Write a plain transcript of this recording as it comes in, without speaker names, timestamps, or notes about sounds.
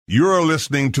You're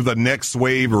listening to the Next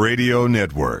Wave Radio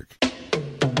Network.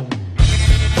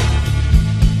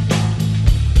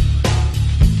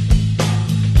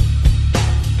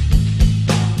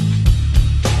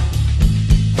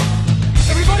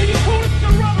 Everybody report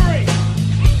the robbery!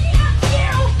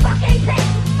 You fucking big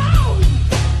moan!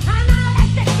 And I'll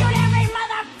execute every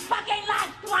motherfucking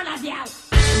last one of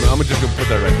you! I'm just gonna put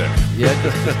that right there. Yeah,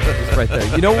 just right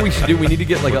there. You know what we should do? We need to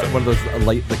get like one of those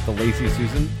like the Lazy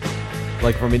Susan,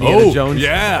 like from Indiana Jones,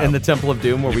 yeah. in the Temple of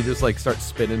Doom, where we just like start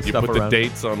spinning You stuff put around. the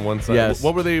dates on one side. Yes.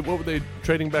 What were they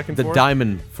trading back and The forth?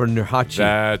 diamond for Nurhachi,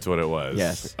 That's what it was.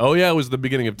 Yes. Oh yeah, it was the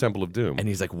beginning of Temple of Doom. and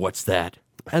he's like, "What's that?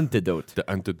 Antidote. the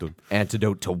antidote.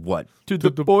 Antidote to what? To the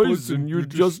the poison poison you you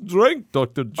just drank,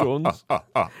 Dr. Jones."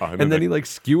 And then he like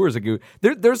skewers a goo.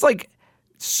 There's like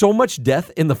so much death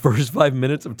in the first 5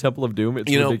 minutes of Temple of Doom.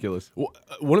 It's ridiculous.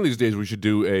 One of these days we should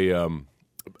do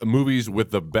a movies with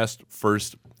the best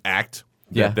first act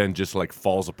that Yeah. then just like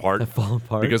falls apart. That fall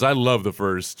apart. Because I love the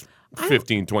first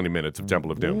 15, 20 minutes of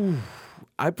Temple of Doom.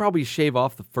 I'd probably shave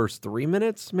off the first 3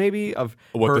 minutes, maybe, of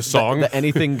What, the song? the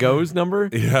Anything Goes number.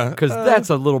 Yeah. Because that's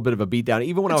a little bit of a beatdown.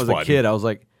 Even when I It's was a fun. kid, I was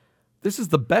like, this is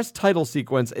the best title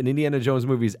sequence an Indiana Jones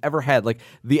movie's ever had. Like,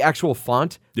 the actual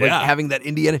font, like Yeah. having that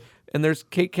Indiana... And there's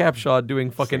Kate Capshaw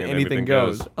doing fucking Singing Anything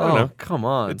Goes. I don't Oh, know. come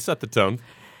on. It set the tone.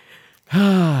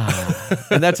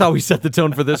 And that's how we set the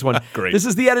tone for this one. Great. This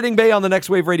is the Editing Bay on the Next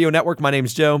Wave Radio Network. My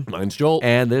name's Joe. Mine's Joel.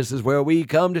 And this is where we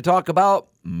come to talk about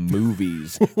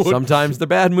movies. Sometimes they're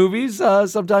bad movies.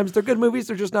 Sometimes they're good movies.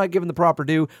 They're just not given the proper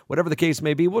due. Whatever the case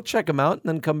may be, we'll check them out and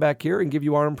then come back here and give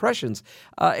you our impressions.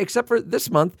 Except for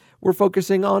this month, we're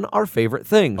focusing on our favorite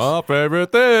things. Our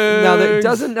favorite thing. Now, that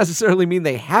doesn't necessarily mean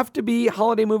they have to be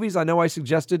holiday movies. I know I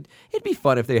suggested it'd be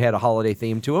fun if they had a holiday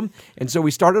theme to them. And so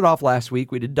we started off last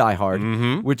week. We did Die Hard,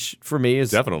 which for me is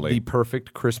Definitely. the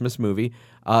perfect Christmas movie.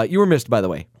 You were missed, by the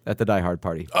way, at the Die Hard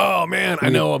party. Oh man, I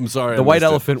know. I'm sorry. The I White missed it.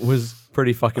 Elephant was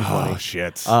pretty fucking funny. Oh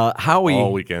shit. Howie,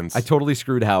 All weekends. I totally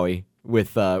screwed Howie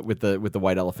with the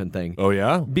White Elephant thing. Oh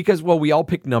yeah. Because, well, we all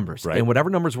picked numbers. Right. And whatever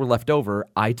numbers were left over,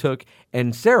 I took.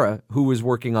 And Sarah, who was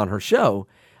working on her show,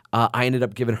 I ended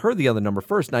up giving her the other number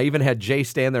first. And I even had Jay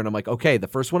stand there, and I'm like, okay, the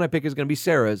first one I pick is going to be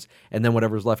Sarah's, and then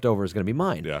whatever's left over is going to be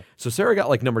mine. Yeah. So Sarah got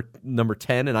like number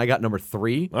 10, and I got number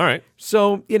 3. All right.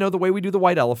 So, the way we do the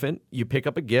White Elephant, you pick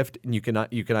up a gift, and you can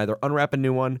either unwrap a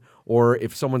new one, or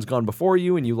if someone's gone before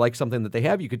you and you like something that they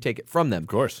have, you could take it from them. Of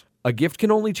course. A gift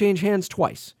can only change hands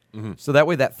twice. So that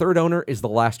way that third owner is the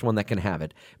last one that can have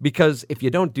it. Because if you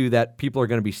don't do that, people are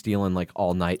going to be stealing like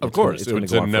all night. Of course. gonna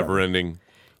It's go a on forever. never-ending.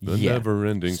 The Yeah.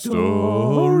 never-ending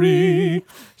story.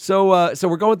 So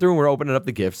we're going through and we're opening up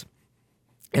the gifts.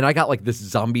 And I got like this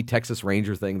zombie Texas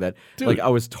Ranger thing that like I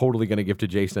was totally going to give to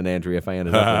Jason and Andrea if I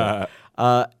ended up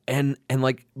with it. And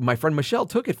like my friend Michelle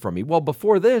took it from me. Well,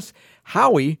 before this,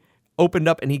 Howie opened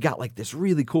up and he got like this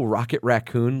really cool Rocket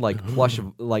Raccoon like plush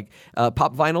of like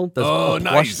Pop Vinyl does Oh, a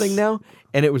plush nice. thing now,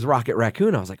 and it was Rocket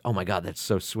Raccoon. I was like, oh my god, that's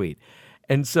so sweet.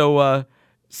 And so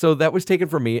that was taken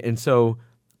from me, and so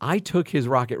I took his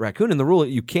Rocket Raccoon, and the rule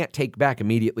you can't take back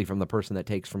immediately from the person that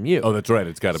takes from you. Oh, that's right.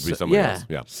 It's got to be somebody else.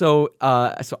 Yeah. So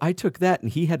I took that, and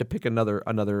he had to pick another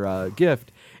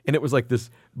gift, and it was like this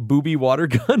booby water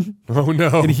gun. Oh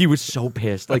no. And he was so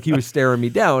pissed, like he was staring me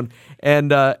down,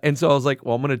 and so I was like,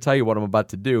 well, I'm going to tell you what I'm about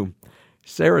to do.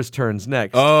 Sarah's turn's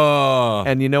next. Oh.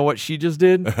 And you know what she just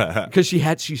did? Because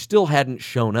she still hadn't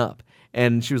shown up.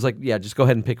 And she was like, yeah, just go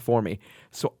ahead and pick for me.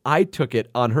 So I took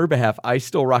it on her behalf. I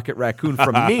stole Rocket Raccoon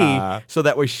from me, so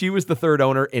that way she was the third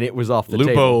owner and it was off the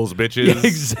Loopholes, table. bitches. Yeah,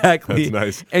 exactly. That's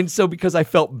nice. And so because I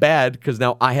felt bad, because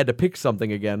now I had to pick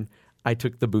something again, I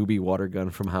took the booby water gun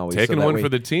from Howie. Taking that one way- for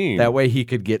the team. That way he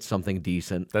could get something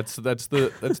decent. That's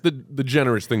the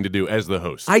generous thing to do as the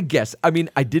host. I guess. I mean,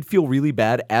 I did feel really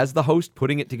bad as the host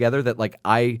putting it together that like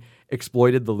I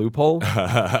exploited the loophole,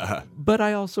 but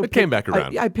I also It came back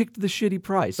around. I picked the shitty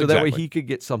prize so that way Exactly. he could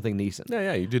get something decent.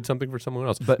 Yeah, you did something for someone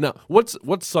else. But now,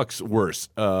 what sucks worse?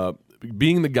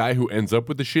 Being the guy who ends up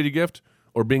with the shitty gift,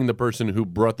 or being the person who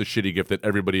brought the shitty gift that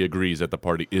everybody agrees at the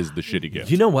party is the shitty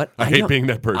gift? You know what? I hate don't- being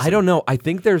that person. I don't know. I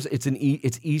think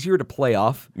it's easier to play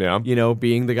off. Yeah.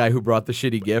 Being the guy who brought the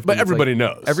shitty gift. But and it's everybody like,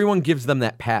 knows. Everyone gives them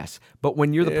that pass. But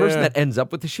when you're the person Yeah. that ends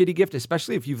up with the shitty gift,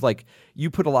 especially if you've you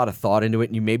put a lot of thought into it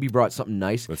and you maybe brought something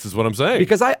nice. This is what I'm saying.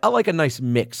 Because I like a nice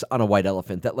mix on a White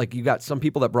Elephant. That like you got some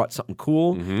people that brought something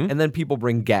cool, and then people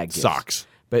bring gag gifts. Socks.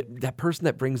 But that person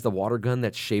that brings the water gun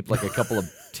that's shaped like a couple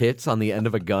of tits on the end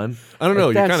of a gun. I don't know.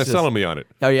 like, You're that's kind of just- selling me on it.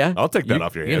 Oh yeah, I'll take that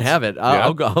off your You hands. can have it.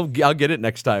 I'll get it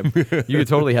next time. You can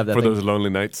totally have that For thing. those lonely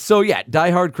nights. So yeah,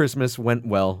 Die Hard Christmas went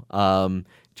well.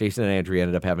 Jason and Andrea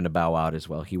ended up having to bow out as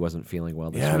well. He wasn't feeling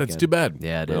well this Yeah, weekend. that's too bad.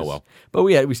 Yeah, it is. Oh, well. But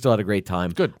we still had a great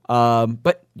time. Good.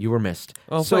 But you were missed.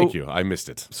 Oh, thank you. I missed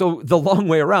it. So the long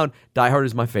way around, Die Hard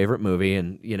is my favorite movie,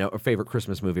 and or favorite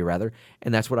Christmas movie rather,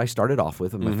 and that's what I started off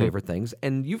with my favorite things.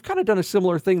 And you've kind of done a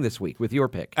similar thing this week with your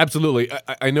pick. Absolutely.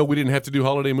 I know we didn't have to do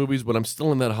holiday movies, but I'm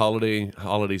still in that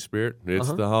holiday spirit.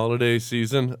 It's the holiday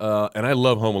season, and I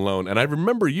love Home Alone. And I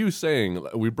remember you saying,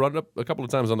 we brought it up a couple of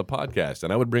times on the podcast,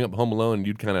 and I would bring up Home Alone, and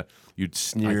you'd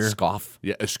sneer, Scoff.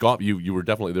 Yeah, scoff. You were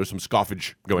definitely, there's some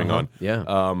scoffage going on.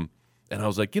 Yeah. And I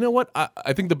was like, you know what?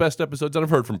 I think the best episodes, and I've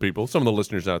heard from people, some of the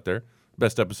listeners out there,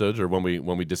 best episodes are when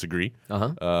we disagree,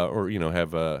 or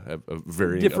have a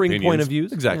varying Differing opinions. point of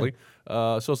views. Exactly.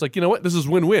 So it's like, you know what? This is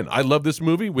win-win. I love this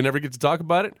movie. We never get to talk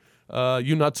about it.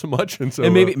 You not so much. And so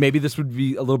And maybe this would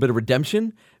be a little bit of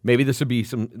redemption. Maybe this would be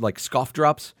some like scoff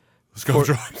drops. scoff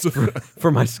drops.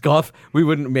 For my scoff, we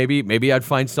wouldn't. Maybe I'd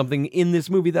find something in this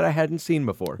movie that I hadn't seen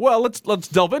before. Well, let's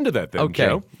delve into that then. Okay.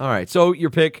 Joe. All right. So your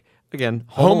pick again,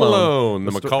 Home Alone,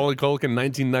 the Macaulay Culkin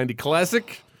 1990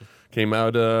 classic, came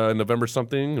out November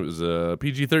something. It was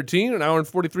PG-13, an hour and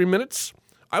 43 minutes.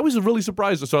 I was really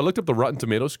surprised. So I looked up the Rotten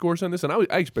Tomatoes scores on this, and I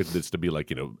expected this to be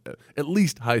like, at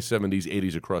least high 70s,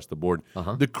 80s across the board.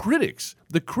 The critics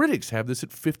have this at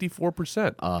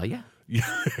 54%. Yeah.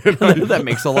 That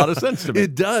makes a lot of sense to me.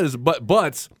 It does,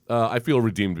 but I feel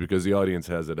redeemed because the audience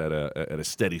has it at a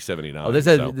steady 79. Oh,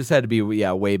 this had to be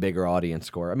a way bigger audience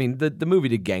score. I mean, the movie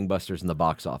did gangbusters in the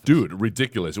box office. Dude,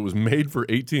 ridiculous. It was made for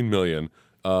 $18 million.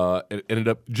 It ended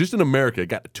up, just in America, it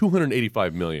got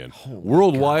 $285 million.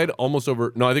 Worldwide, I think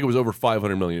it was over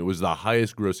 $500 million. It was the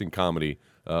highest grossing comedy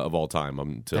of all time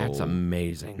until. That's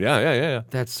amazing. Yeah.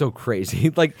 That's so crazy.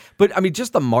 But I mean,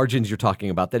 just the margins you're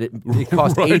talking about. That it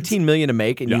cost Right. $18 million to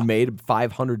make, and Yeah. you made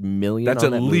 $500 million. That's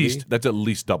on at that least movie? that's at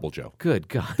least double, Joe. Good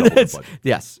God. Double the That's- budget.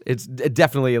 yes, it's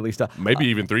definitely at least. Maybe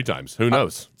even 3 times. Who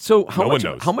knows? So No one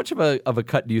knows. how much of a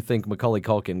cut do you think Macaulay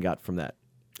Culkin got from that?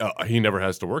 He never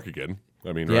has to work again.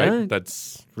 I mean, Yeah? right?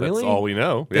 That's Really? all we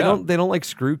know. They don't like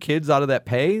screw kids out of that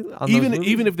pay. On those even movies?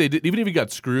 even if they did, even if he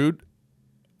got screwed,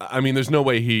 I mean, there's no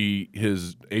way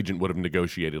his agent would have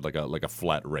negotiated like a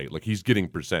flat rate. Like he's getting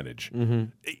percentage,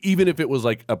 even if it was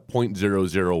like a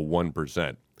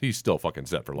 0.001%, he's still fucking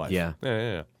set for life. Yeah.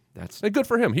 yeah. That's And good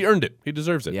for him. He earned it. He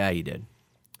deserves it. yeah, he did.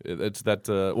 It's that.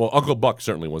 Well, Uncle Buck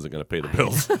certainly wasn't going to pay the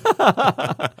bills.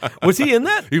 Was he in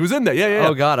that? He was in that. Yeah.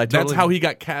 Oh, God, That's how he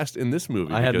got cast in this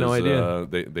movie. I had no because,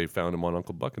 idea. They found him on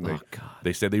Uncle Buck, and God.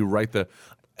 they said they write the.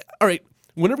 All right.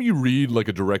 Whenever you read like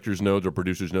a director's notes or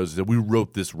producer's notes, that we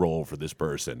wrote this role for this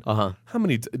person. How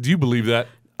many? Do you believe that?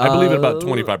 I believe it about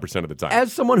 25% of the time.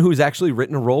 As someone who's actually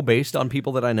written a role based on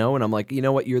people that I know, and I'm like, you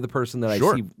know what, you're the person that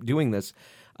Sure. I see doing this.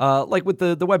 Like with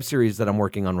the web series that I'm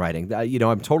working on writing,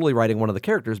 I'm totally writing one of the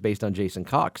characters based on Jason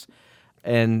Cox,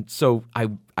 and so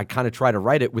I kind of try to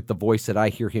write it with the voice that I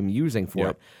hear him using for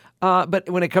it. But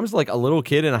when it comes to like a little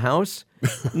kid in a house,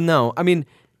 no, I mean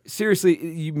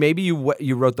seriously, maybe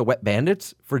you wrote the Wet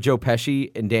Bandits for Joe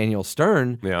Pesci and Daniel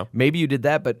Stern. Yeah. Maybe you did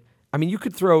that, but. I mean,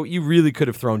 you really could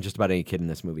have thrown just about any kid in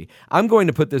this movie. I'm going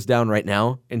to put this down right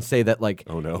now and say that, like,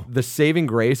 Oh, no. the saving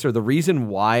grace or the reason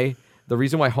why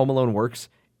Home Alone works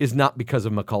is not because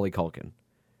of Macaulay Culkin.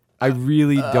 I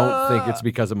really don't think it's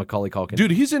because of Macaulay Culkin.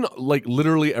 Dude, he's in like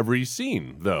literally every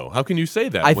scene, though. How can you say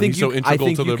that? I when think he's so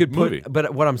integral to the could movie.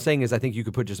 but what I'm saying is I think you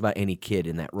could put just about any kid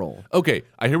in that role. Okay,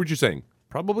 I hear what you're saying.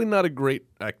 Probably not a great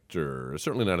actor.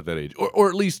 Certainly not at that age, or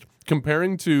at least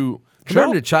comparing to.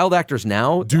 Compared to child actors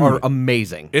now are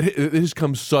amazing. It has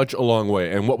come such a long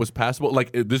way, and what was passable, like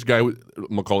this guy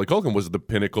Macaulay Culkin was the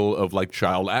pinnacle of like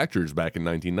child actors back in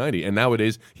 1990, and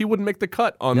nowadays he wouldn't make the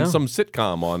cut on some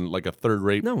sitcom on like a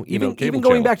third-rate. No, cable even going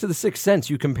channel. back to The Sixth Sense,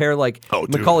 you compare like Oh,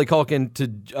 dude. Macaulay Culkin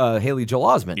to Haley Joel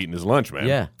Osment. eating his lunch, man.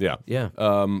 Yeah.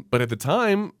 But at the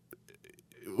time,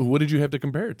 what did you have to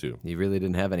compare it to? He really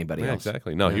didn't have anybody Yeah, else.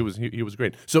 exactly. No, he was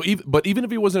great. So even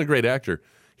if he wasn't a great actor,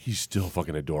 he's still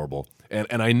fucking adorable.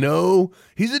 And I know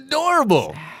he's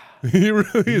adorable. He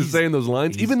really is saying those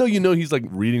lines, even though you know he's like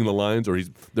reading the lines or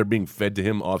they're being fed to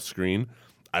him off screen.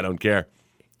 I don't care.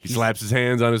 He slaps his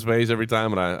hands on his face every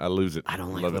time, and I lose it. I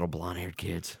don't like Love little it. blonde-haired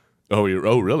kids. Oh,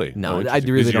 really? No, Oh, I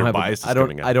interesting. really This is don't your have. bias is I don't.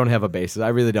 coming out. I don't have a basis. I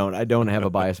really don't. I don't have a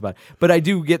bias about it. But I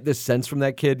do get this sense from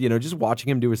that kid. Just watching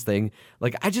him do his thing.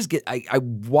 Like I just get. I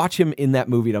watch him in that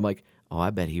movie, and I'm like, oh, I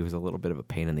bet he was a little bit of a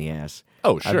pain in the ass.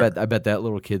 Oh, sure. I bet that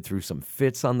little kid threw some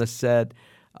fits on the set.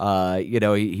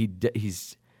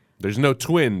 He's. There's no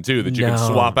twin too that you can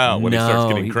swap out when he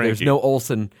starts getting cranky. There's no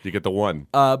Olsen. You get the one.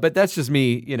 But that's just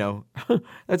me,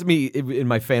 that's me in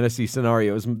my fantasy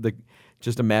scenarios.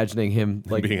 Just imagining him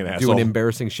like Being an doing asshole.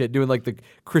 embarrassing shit, doing like the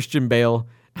Christian Bale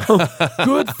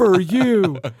Good for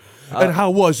you. And how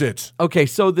was it? Okay,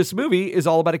 so this movie is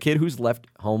all about a kid who's left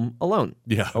home alone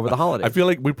over the holidays. I feel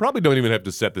like we probably don't even have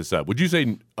to set this up. Would you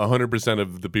say 100%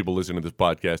 of the people listening to this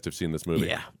podcast have seen this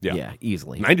movie? Yeah,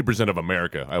 easily. 90% of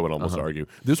America, I would almost argue.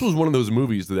 This was one of those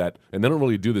movies that, and they don't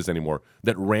really do this anymore,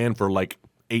 that ran for like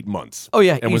 8 months. Oh,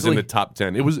 yeah, and was in easily. the top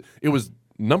 10. It was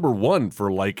number one for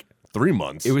like 3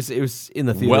 months. It was in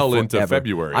the theater well into forever.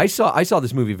 February. I saw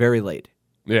this movie very late.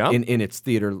 Yeah? In its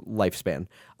theater lifespan.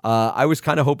 I was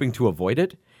kind of hoping to avoid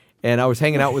it. And I was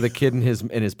hanging out with a kid and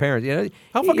his parents. You know,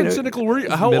 How fucking cynical were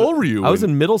you? How old were you? I was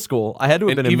in middle school. I had to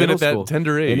have been in even middle at that school.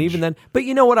 tender age. And even then, but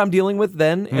you know what I'm dealing with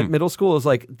then at middle school is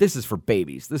like, this is for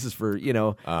babies. This is for,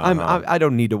 I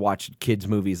don't need to watch kids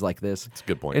movies like this. That's a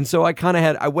good point. And so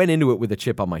I went into it with a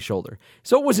chip on my shoulder.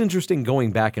 So it was interesting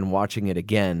going back and watching it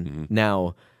again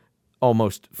now.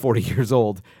 Almost 40 years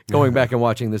old, going back and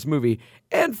watching this movie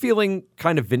and feeling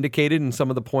kind of vindicated in some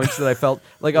of the points that I felt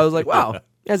like I was like, wow,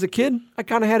 as a kid, I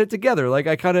kind of had it together. Like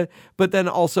but then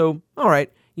also, all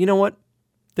right, you know what?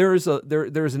 There's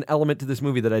an element to this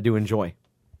movie that I do enjoy.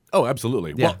 Oh,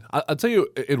 absolutely. Yeah. Well, I'll tell you,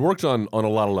 it works on a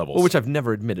lot of levels. Well, which I've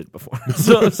never admitted before.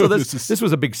 So this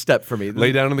was a big step for me.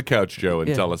 Lay down on the couch, Joe,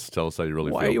 and tell us how you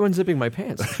really Why feel. are you unzipping my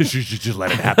pants? Just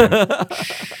let it happen.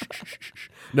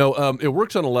 No, it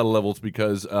works on a lot of levels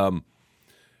because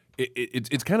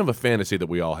it's kind of a fantasy that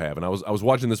we all have. And I was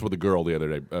watching this with a girl the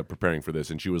other day, preparing for this,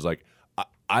 and she was like,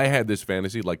 I had this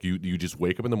fantasy, like you just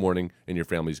wake up in the morning and your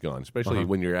family's gone, especially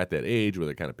when you're at that age where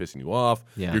they're kind of pissing you off.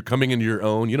 Yeah. You're coming into your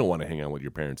own. You don't want to hang out with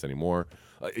your parents anymore,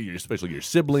 especially your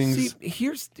siblings. See,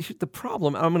 here's the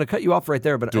problem. I'm going to cut you off right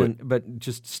there, but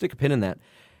just stick a pin in that.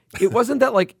 It wasn't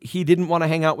that like he didn't want to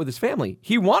hang out with his family.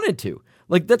 He wanted to.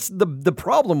 Like that's the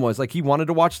problem was like he wanted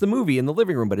to watch the movie in the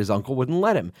living room, but his uncle wouldn't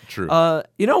let him. True.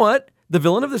 You know what? The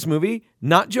villain of this movie,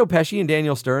 not Joe Pesci and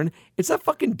Daniel Stern, it's that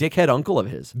fucking dickhead uncle of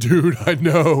his. Dude, I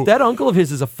know. That uncle of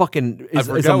his is a fucking is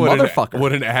a motherfucker.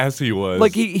 What an ass he was.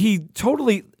 Like he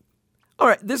totally. All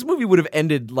right, this movie would have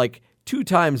ended like 2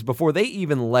 times before they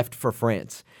even left for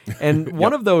France, and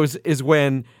one of those is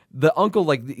when the uncle,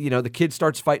 like the kid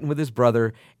starts fighting with his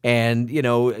brother, and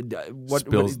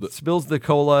spills the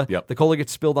cola. Yep. The cola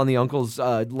gets spilled on the uncle's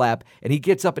lap, and he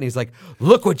gets up and he's like,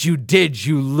 "Look what you did,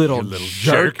 you little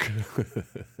jerk."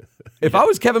 If I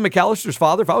was Kevin McAllister's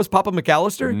father, if I was Papa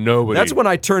McAllister, Nobody. That's when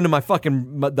I turn to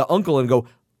the uncle and go,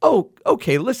 "Oh,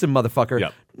 okay, listen, motherfucker.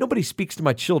 Yep. Nobody speaks to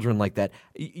my children like that.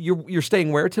 You're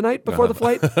staying where tonight before the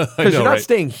flight? Because know, you're not right?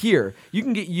 staying here. You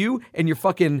can get you and your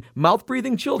fucking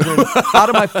mouth-breathing children out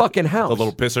of my fucking house. The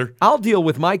little pisser. I'll deal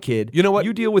with my kid. You know what?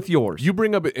 You deal with yours. You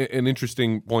bring up an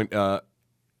interesting point, or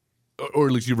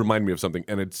at least you remind me of something,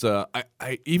 and it's I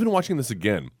even watching this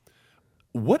again.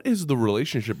 What is the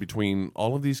relationship between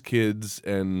all of these kids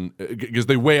and because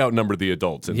they way outnumber the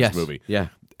adults in Yes. this movie? Yeah.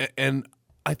 And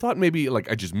I thought maybe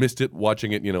like I just missed it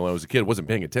watching it. When I was a kid, I wasn't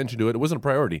paying attention to it. It wasn't a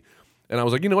priority. And I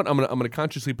was like, you know what? I'm gonna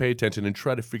consciously pay attention and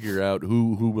try to figure out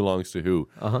who belongs to who.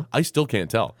 I still can't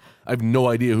tell. I have no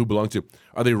idea who belongs to.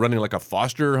 Are they running like a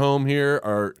foster home here?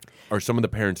 Are some of the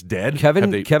parents dead?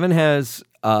 Kevin has,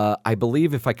 I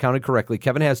believe, if I counted correctly,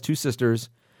 Kevin has 2 sisters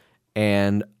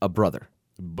and a brother.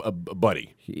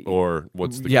 Buddy, or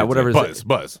what's the Yeah, kid's whatever. name? his-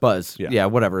 Buzz. Yeah,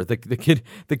 whatever. The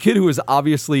kid who is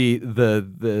obviously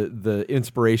the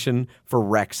inspiration for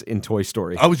Rex in Toy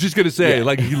Story. I was just gonna say, Yeah.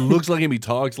 like he looks like him, he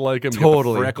talks like him, he got the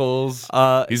Totally. freckles.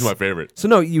 He's my favorite. So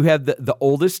no, you have the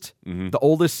oldest, Mm-hmm. the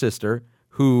oldest sister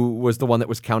who was the one that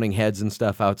was counting heads and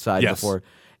stuff outside Yes. before.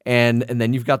 And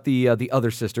then you've got the other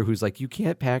sister who's like, you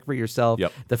can't pack for yourself.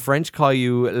 Yep. The French call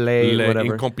you les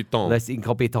whatever. incompetents. Les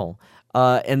incompetents.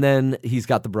 And then he's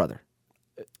got the brother.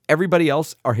 Everybody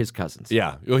else are his cousins.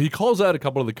 Yeah, well, he calls out a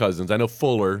couple of the cousins. I know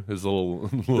Fuller, his little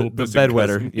the pissing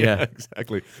bedwetter, cousin. yeah.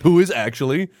 Exactly. Who is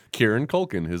actually Kieran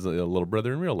Culkin, his little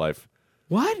brother in real life.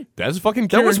 What? That's fucking That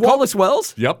Kieran was Wallace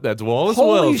Wells? Yep, that's Wallace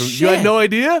Holy Wells. shit. You had no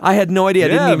idea? I had no idea.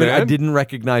 Yeah, I man. didn't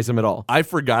recognize him at all. I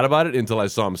forgot about it until I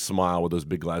saw him smile with those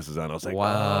big glasses on. I was like,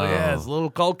 Wow. oh, yeah, it's little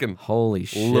Culkin. Holy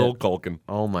shit. Little Culkin.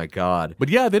 Oh my God. But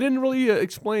yeah, they didn't really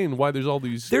explain why there's all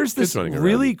these There's kids this running around.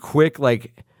 really quick,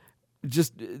 like,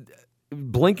 just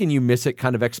blink and you miss it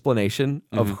kind of explanation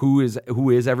of Mm-hmm. who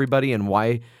is everybody and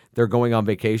why they're going on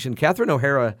vacation. Catherine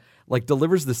O'Hara like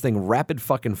delivers this thing rapid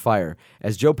fucking fire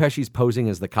as Joe Pesci's posing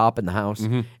as the cop in the house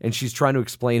Mm-hmm. and she's trying to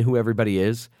explain who everybody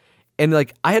is. And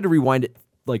like I had to rewind it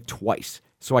like twice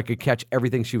so I could catch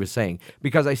everything she was saying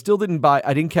because I still didn't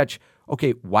catch,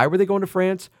 okay, why were they going to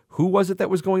France? Who was it that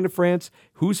was going to France?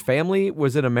 Whose family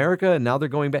was in America and now they're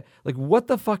going back? Like what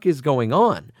the fuck is going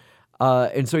on?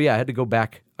 And so, yeah, I had to go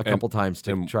back a couple times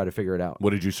to try to figure it out. What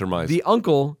did you surmise? The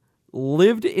uncle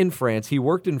lived in France. He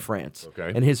worked in France.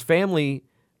 Okay. And his family,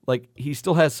 like, he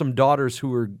still has some daughters who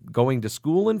were going to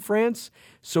school in France.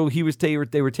 So they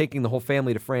were taking the whole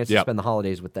family to France to Yep. spend the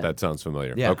holidays with them. That sounds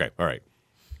familiar. Yeah. Okay, all right.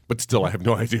 But still, I have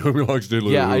no idea who belongs to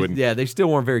Lulu. yeah, they still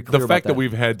weren't very clear The about fact that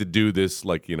we've had to do this,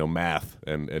 like, math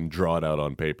and draw it out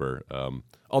on paper,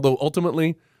 although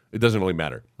ultimately it doesn't really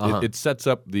matter. It sets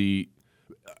up the.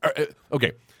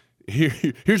 Okay,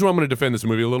 here's where I'm going to defend this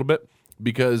movie a little bit,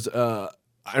 because I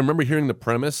remember hearing the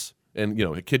premise, and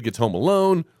a kid gets home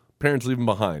alone, parents leave him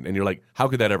behind, and you're like, how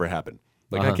could that ever happen?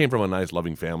 Like, I came from a nice,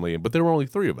 loving family, but there were only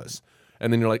 3 of us,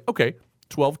 and then you're like, okay,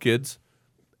 12 kids.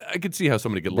 I could see how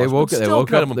somebody could lost. They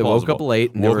woke up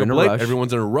late and they were in a rush.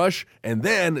 Everyone's in a rush, and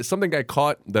then something I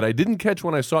caught that I didn't catch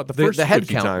when I saw it the first the head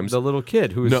 50 count, times. the little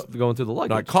kid who was going through the luggage.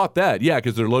 No, I caught that, yeah,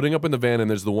 because they're loading up in the van, and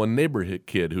there's the one neighborhood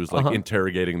kid who's like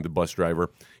interrogating the bus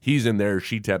driver. He's in there.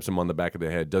 She taps him on the back of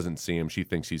the head, doesn't see him. She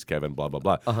thinks he's Kevin. Blah blah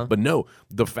blah. But no,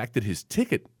 the fact that his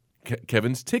ticket,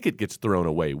 Kevin's ticket, gets thrown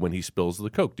away when he spills the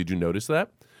Coke. Did you notice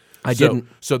that? I didn't.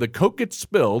 So the Coke gets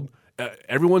spilled.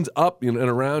 Everyone's up and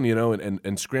around,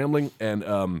 and scrambling, and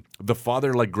the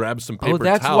father like grabs some paper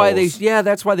that's towels.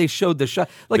 That's why they showed the shot.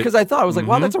 Like, because I thought, I was like,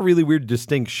 wow, that's a really weird,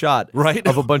 distinct shot, Right?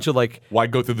 of a bunch of like, Why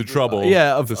go through the trouble?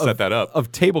 to set that up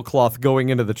of tablecloth going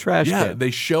into the trash Yeah, can. they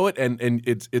show it, and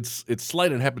it's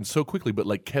slight and it happens so quickly, but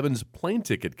like Kevin's plane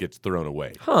ticket gets thrown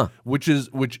away,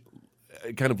 which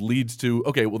kind of leads to,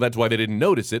 okay, well, that's why they didn't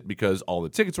notice it, because all the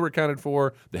tickets were accounted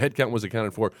for, the head count was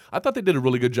accounted for. I thought they did a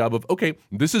really good job of, okay,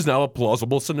 this is now a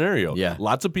plausible scenario. Yeah.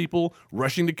 Lots of people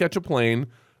rushing to catch a plane,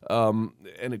 and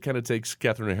it kind of takes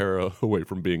Catherine O'Hara away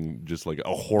from being just like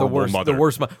a horrible mother. The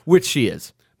worst, which she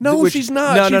is. No, she's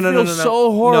not. She feels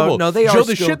so horrible. No, they are. Joe,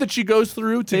 the shit that she goes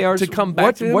through to come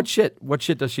back to him. What shit? What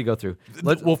shit does she go through?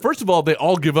 Well, first of all, they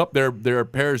all give up their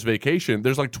Paris vacation.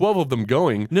 There's like 12 of them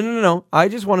going. No. I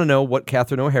just want to know what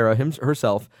Catherine O'Hara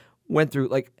herself went through.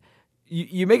 Like,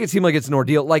 you make it seem like it's an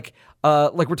ordeal. Like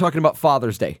we're talking about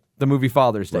Father's Day, the movie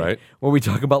Father's Day, Right. where we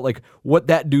talk about like what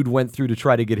that dude went through to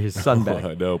try to get his son back.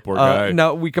 I know, poor guy.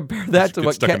 Now we compare that to Gets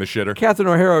what stuck in the shitter. Catherine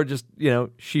O'Hara just,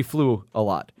 she flew a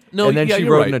lot. No, and then yeah, she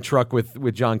you're rode right. in a truck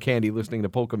with John Candy listening to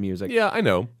polka music. Yeah, I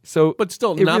know. So, but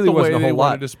still, it not really the wasn't way a they whole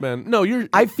wanted lot. to spend. No, you're.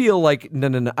 I feel like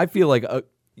no. I feel like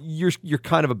you're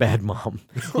kind of a bad mom.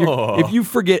 If you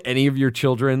forget any of your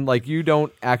children, like you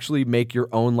don't actually make your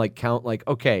own like count. Like,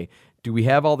 okay, do we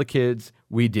have all the kids?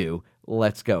 We do.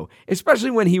 Let's go.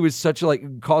 Especially when he was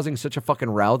causing such a fucking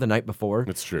row the night before.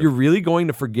 That's true. You're really going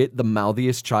to forget the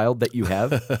mouthiest child that you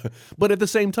have? But at the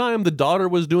same time, the daughter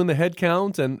was doing the head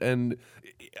count, and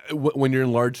when you're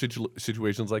in large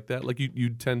situations like that, like you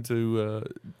tend to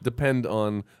depend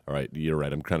on. All right, you're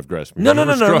right. I'm kind of grasping. No.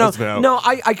 Now. No,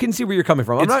 I can see where you're coming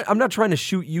from. I'm not trying to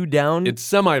shoot you down. It's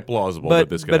semi-plausible but that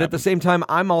this could but happen. at the same time,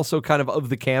 I'm also kind of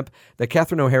the camp that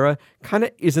Catherine O'Hara kind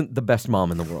of isn't the best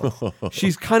mom in the world.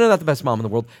 She's kind of not the best mom in the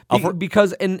world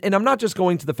because, and I'm not just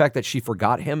going to the fact that she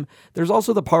forgot him. There's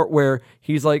also the part where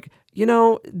he's like,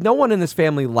 no one in this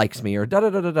family likes me, or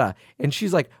da-da-da-da-da. And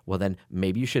she's like, well, then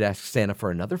maybe you should ask Santa for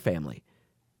another family.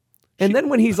 And then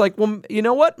when he's like, well, you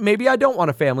know what? Maybe I don't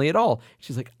want a family at all.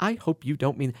 She's like, I hope you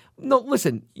don't mean... No,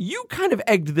 listen, you kind of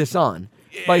egged this on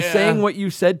by saying what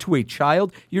you said to a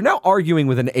child. You're now arguing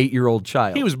with an 8-year-old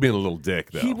child. He was being a little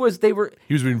dick, though. He was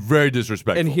being very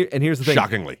disrespectful. And here's the thing.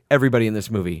 Shockingly. Everybody in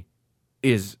this movie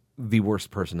is the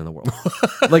worst person in the world.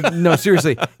 Like, no,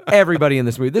 seriously. Everybody in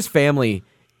this movie. This family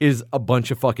is a bunch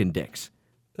of fucking dicks.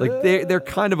 Like, they're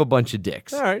kind of a bunch of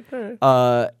dicks. All right.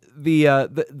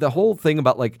 The whole thing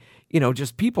about, like,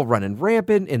 just people running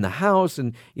rampant in the house,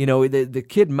 and the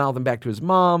kid mouthing back to his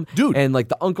mom, Dude. and like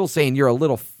the uncle saying you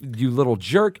little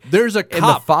jerk. There's a and the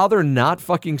cop. father not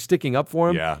fucking sticking up for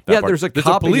him. Yeah. There's a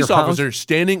cop. police in your officer house.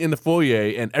 standing in the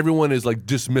foyer, and everyone is like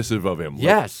dismissive of him. Like,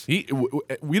 Yes.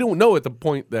 we don't know at the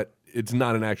point that it's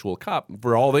not an actual cop.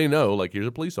 For all they know, like, here's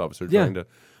a police officer trying to.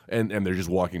 And they're just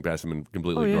walking past him and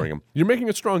completely ignoring him. You're making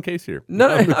a strong case here. No,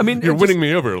 I mean, you're winning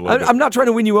me over a little bit. I'm not trying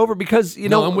to win you over because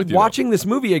No, I'm with you, watching this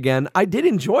movie again, I did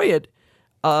enjoy it.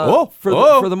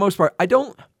 For the most part, I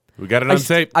don't. We got it on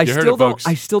tape. I You heard still it, folks.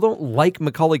 don't. I still don't like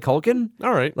Macaulay Culkin.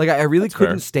 All right. Like, I really That's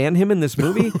couldn't fair. stand him in this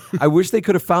movie. I wish they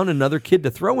could have found another kid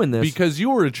to throw in this. Because you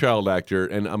were a child actor,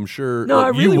 and I'm sure. No, I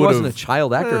you really would've- wasn't a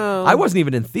child actor. Well- I wasn't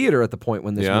even in theater at the point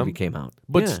when this Yeah? movie came out.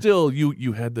 But Yeah. still,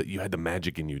 you had the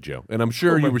magic in you, Joe. And I'm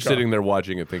sure you were sitting there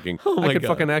watching it, thinking, I my could God.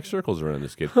 fucking act circles around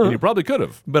this kid, and you probably could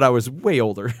have. But I was way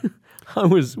older. I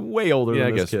was way older Yeah, I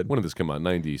than guess. this kid. When did this come out?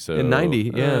 90. So In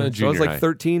 90, yeah. So I was junior like high.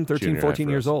 13, Junior high 14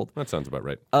 for years us. old. That sounds about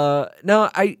right. no,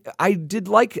 I did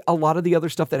like a lot of the other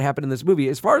stuff that happened in this movie.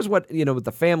 As far as what, with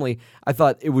the family, I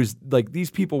thought it was like these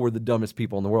people were the dumbest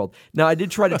people in the world. Now, I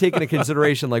did try to take into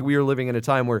consideration, like, we were living in a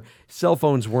time where cell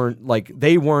phones weren't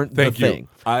the thing.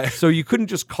 So you couldn't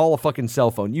just call a fucking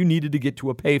cell phone. You needed to get to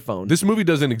a payphone. This movie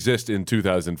doesn't exist in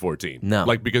 2014. No.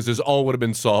 Like, because this all would have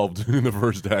been solved in the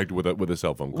first act with a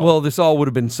cell phone call. Well, this all would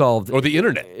have been solved. Or the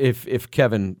internet. If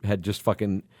Kevin had just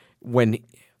fucking,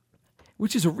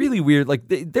 which is a really weird, like,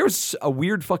 there's a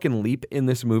weird fucking leap in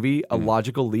this movie, a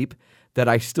logical leap that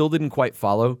I still didn't quite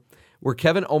follow, where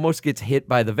Kevin almost gets hit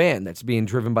by the van that's being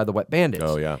driven by the Wet Bandits.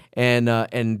 Oh, yeah. And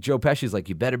Joe Pesci's like,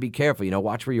 you better be careful,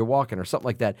 watch where you're walking or something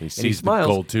like that. He and sees he smiles,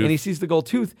 the gold tooth. and he sees the gold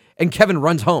tooth, and Kevin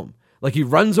runs home. Like, he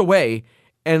runs away,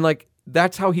 and, like,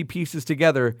 that's how he pieces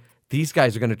together, these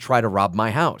guys are going to try to rob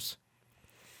my house.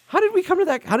 How did we come to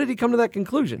that? How did he come to that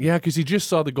conclusion? Yeah, because he just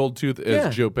saw the gold tooth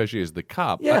as Joe Pesci as the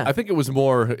cop. Yeah. I think it was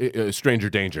more stranger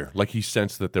danger. Like, he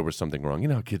sensed that there was something wrong. You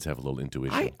know how kids have a little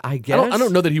intuition. I guess. I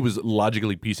don't know that he was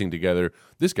logically piecing together,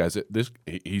 this guy's,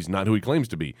 he's not who he claims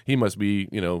to be. He must be,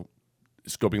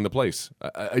 scoping the place.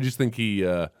 I just think he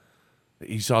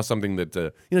saw something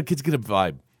that, kids get a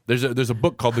vibe. There's a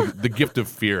book called the Gift of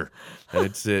Fear, and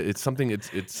it's something. It's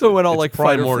so it went all it's like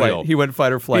fight or primordial. flight. He went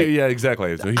fight or flight. Yeah,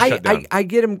 exactly. So he shut down. I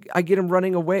get him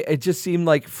running away. It just seemed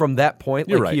like from that point,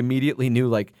 You're like right. he immediately knew,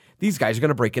 like, these guys are going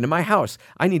to break into my house.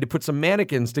 I need to put some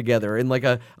mannequins together in like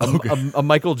a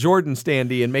Michael Jordan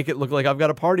standee and make it look like I've got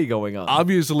a party going on.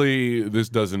 Obviously, this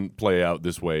doesn't play out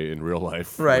this way in real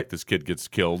life. Right. Like this kid gets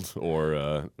killed or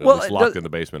at least locked in the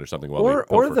basement or something. While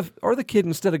or the kid,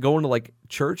 instead of going to like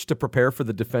church to prepare for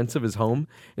the defense of his home,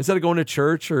 instead of going to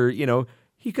church or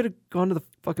he could have gone to the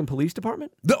fucking police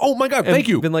department. Oh my God! And Thank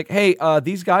you. Been like, hey,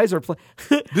 these guys are playing.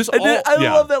 I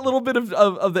love that little bit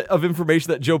of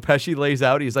information that Joe Pesci lays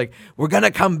out. He's like, we're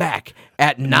gonna come back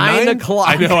at 9 o'clock.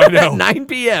 I know. At 9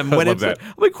 p.m. when love it's that.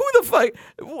 I'm like, who the fuck?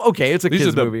 Okay, it's a These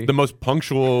kids are movie. the most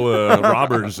punctual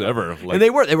robbers ever. Like, and they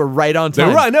were right on they time.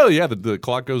 were right. No, yeah, the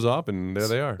clock goes off and there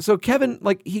they are. So Kevin,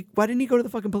 like, why didn't he go to the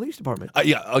fucking police department?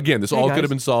 Yeah, again, this all guys. could have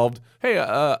been solved. Hey,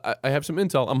 I have some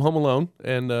intel. I'm home alone,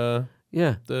 and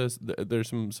Yeah. there's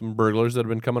some burglars that have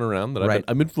been coming around that Right.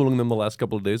 I've been fooling them the last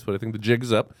couple of days, but I think the jig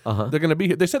is up. Uh-huh. They're gonna be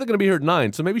here. They said they're gonna be here at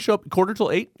 9, so maybe show up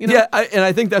 7:45. Yeah, and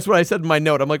I think that's what I said in my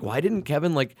note. I'm like, why didn't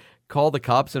Kevin like call the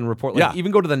cops and report? Like, Yeah.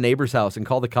 even go to the neighbor's house and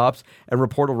call the cops and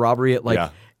report a robbery at like Yeah.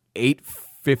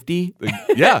 8:50.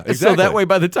 Yeah, exactly. So that way,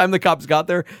 by the time the cops got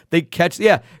there, they catch.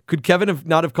 Yeah, could Kevin have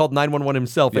not have called 911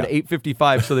 himself at Yeah.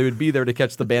 8:55 so they would be there to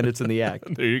catch the bandits in the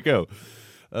act? There you go.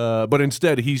 But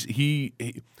instead, he's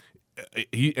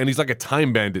like a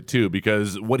time bandit too,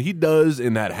 because what he does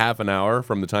in that half an hour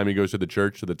from the time he goes to the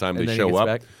church to the time And they then he show gets up,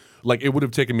 back. like it would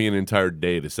have taken me an entire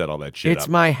day to set all that shit It's up.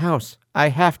 my house. I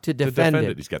have to To defend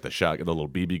it. He's got the shotgun, the little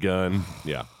BB gun.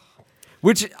 Yeah.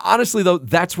 Which honestly, though,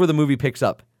 that's where the movie picks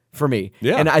up for me.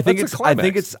 Yeah, and I think that's the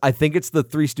I think it's the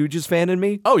Three Stooges fan in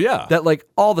me. Oh, yeah. that like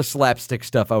all the slapstick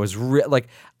stuff. I was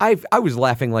I was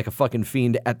laughing like a fucking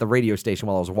fiend at the radio station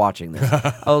while I was watching this.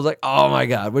 I was like, oh my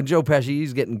God, when Joe Pesci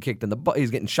he's getting kicked in the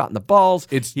he's getting shot in the balls.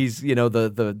 He's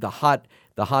the hot.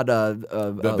 The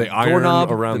iron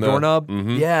doorknob, around the doorknob,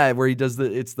 yeah, where he does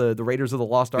it's the Raiders of the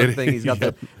Lost Ark thing. He's got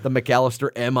the McAllister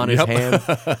M on his hand.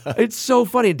 It's so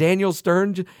funny. Daniel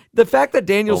Stern, the fact that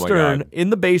Daniel Oh my Stern God.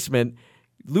 in the basement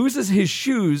loses his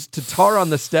shoes to tar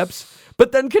on the steps,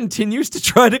 but then continues to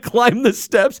try to climb the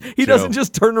steps. He Joe. doesn't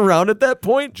just turn around at that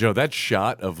point. Joe, that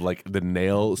shot of like the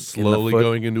nail slowly foot.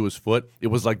 going into his foot, it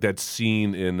was like that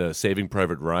scene in Saving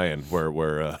Private Ryan where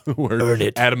Earn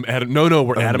it. Adam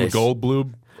where Adam this.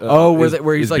 Goldblum.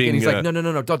 Where he's is like, being, and he's like, no,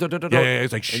 don't. Yeah,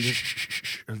 he's like,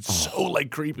 shh. It's so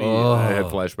like creepy. I had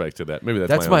flashbacks to that. Maybe that's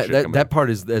That's my my own shit coming that in. part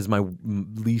is my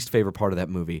least favorite part of that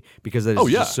movie because it is Oh,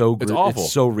 yeah. just so It's awful.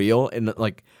 it's so real and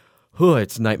like,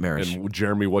 it's nightmarish. And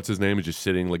Jeremy, what's his name, is just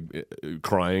sitting like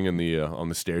crying in the on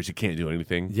the stairs. He can't do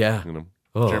anything. Yeah. You know,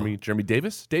 Ugh. Jeremy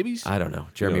Davies. I don't know,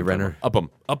 Jeremy You know what I'm Renner. talking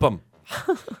about. Up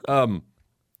him.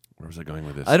 Where was I going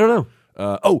with this? I don't know.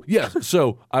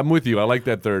 So I'm with you. I like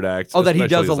that third act. Oh, that he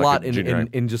especially does a as, like, lot junior high.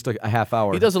 in just a half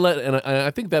hour. He does a lot, and I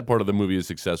think that part of the movie is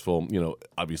successful. You know,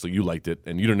 obviously you liked it,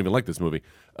 and you don't even like this movie,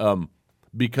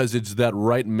 because it's that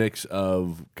right mix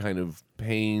of kind of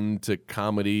pain to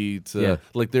comedy to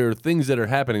like there are things that are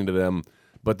happening to them,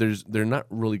 but they're not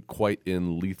really quite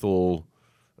in lethal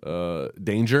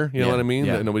danger. You know Yeah, what I mean?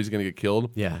 yeah. That nobody's gonna get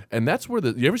killed. Yeah. and that's where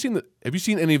have you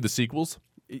seen any of the sequels?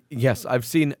 Yes, I've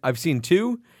seen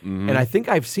 2, and I think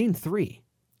I've seen 3.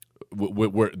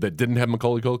 Where that didn't have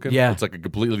Macaulay Culkin? Yeah. It's like a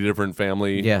completely different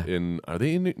family. Yeah. Are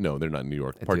they in? No, they're not in New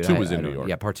York. Part 2 was in New York.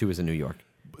 Yeah, part 2 was in New York.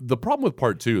 The problem with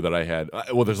part 2 that I had,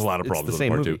 well, there's a lot of problems the with same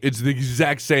part movie. 2. It's the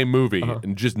exact same movie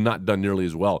and just not done nearly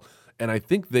as well. And I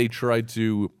think they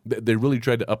really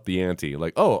tried to up the ante.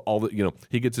 Like,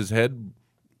 he gets his head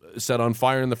set on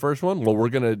fire in the first one. Well, we're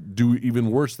going to do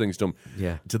even worse things to him.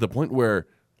 Yeah. To the point where,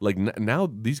 like, now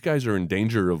these guys are in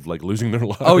danger of, like, losing their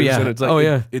lives. Oh, yeah. And it's like, Oh,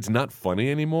 yeah. It's not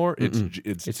funny anymore.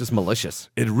 It's just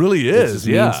malicious. It really is, It's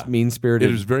yeah. mean-spirited.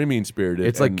 It is very mean-spirited.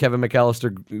 It's like Kevin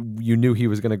McAllister. You knew he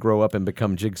was going to grow up and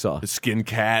become Jigsaw. skin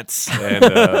cats and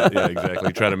yeah,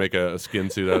 exactly. Try to make a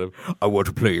skin suit out of. I want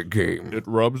to play a game. It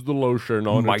rubs the lotion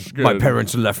on its skin. My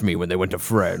parents left me when they went to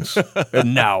France,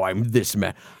 and now I'm this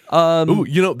man. Ooh,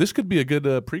 this could be a good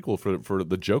prequel for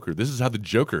the Joker. This is how the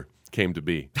Joker came to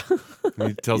be.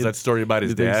 He tells that story about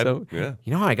his You think dad. so? Yeah.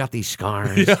 You know how I got these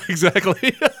scars? Yeah,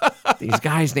 exactly. These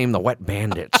guys named the Wet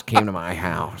Bandits came to my The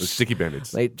house. sticky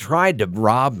bandits. They tried to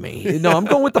rob me. No, I'm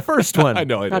going with the first one. I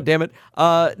know. God damn it.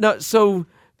 No, so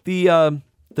the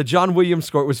John Williams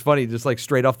score was funny. Just like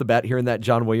straight off the bat, hearing that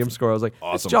John Williams score, I was like,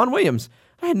 Awesome. It's John Williams.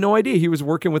 I had no idea he was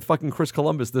working with fucking Chris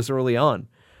Columbus this early on.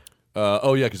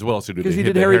 Because what else did he do? 'Cause he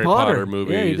did did the Harry Potter.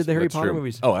 movies. Yeah, he did the Harry That's Potter true.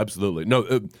 movies. Oh, absolutely.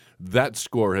 No, that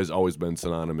score has always been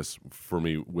synonymous for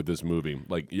me with this movie.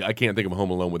 Like, I can't think of Home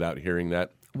Alone without hearing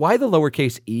that. Why the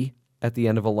lowercase e at the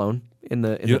end of Alone in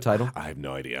the title? I have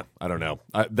no idea. I don't know.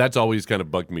 That's always kind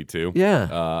of bugged me too.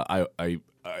 Yeah. I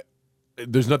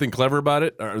there's nothing clever about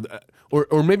it,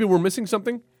 or maybe we're missing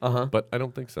something. But I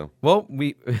don't think so. Well,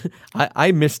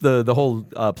 I missed the whole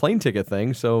plane ticket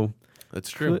thing, so That's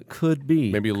true. could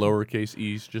be. Maybe lowercase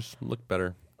e's just look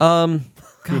better. God,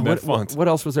 that font. what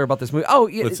else was there about this movie? Oh,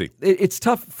 yeah, Let's see. It's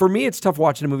tough for me. It's tough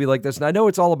watching a movie like this, and I know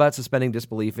it's all about suspending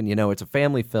disbelief, and it's a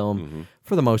family film Mm-hmm.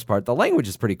 for the most part. The language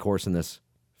is pretty coarse in this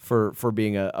for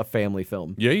being a family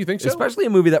film. Yeah, you think so? Especially a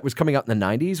movie that was coming out in the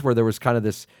 '90s, where there was kind of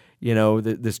this,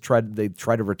 they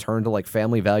try to return to like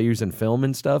family values in film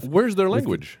and stuff. Where's their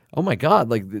language? Oh my God!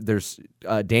 Like there's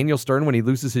Daniel Stern when he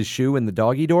loses his shoe in the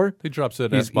doggy door. He drops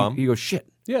an He's- S-bomb. He goes shit.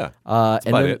 Yeah. And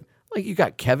about then it. like you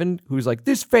got Kevin who's like,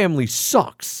 this family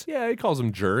sucks. Yeah, he calls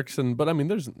them jerks, but I mean,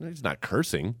 he's not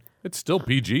cursing. It's still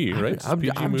PG, right? It's a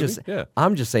PG movie.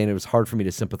 I'm just saying it was hard for me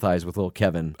to sympathize with little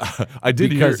Kevin I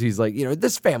did because hear. he's like,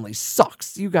 this family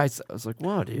sucks. You guys, I was like,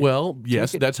 wow, dude. Well,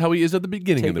 yes, that's how he is at the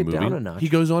beginning of the take it down a movie. notch. He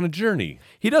goes on a journey.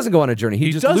 He doesn't go on a journey.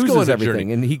 He just does go loses on a everything,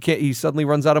 journey. and he can't. He suddenly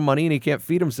runs out of money, and he can't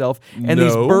feed himself. And No.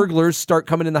 these burglars start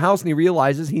coming in the house, and he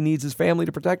realizes he needs his family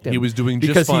to protect him. He was doing just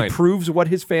because fine. he proves what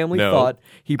his family No. thought.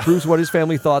 He proves what his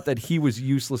family thought, that he was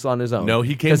useless on his own. No,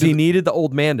 he came because to he the- needed the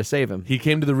old man to save him. He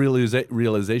came to the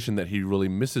realization that he really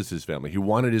misses his family. He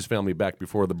wanted his family back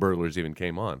before the burglars even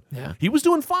came on. Yeah. He was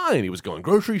doing fine. He was going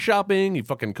grocery shopping. He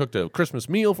fucking cooked a Christmas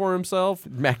meal for himself.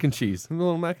 Mac and cheese. A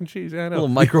little mac and cheese. Yeah, I know. A little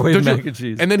microwave Don't you- mac and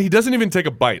cheese. And then he doesn't even take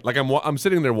a bite. Like I'm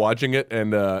sitting there watching it,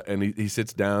 and he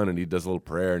sits down and he does a little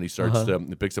prayer and he starts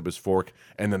he picks up his fork,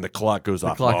 and then the clock goes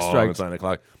off. clock Oh, strikes. It's 9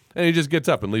 o'clock, and he just gets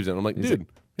up and leaves it. I'm like, dude,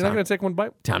 you're not gonna take one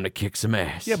bite? Time to kick some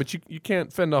ass. Yeah, but you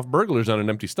can't fend off burglars on an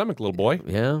empty stomach, little boy.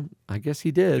 yeah, I guess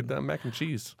he Get did. that mac and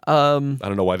cheese. I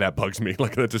don't know why that bugs me.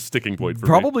 Like that's a sticking point for me.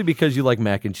 Probably because you like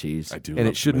mac and cheese. I do, and love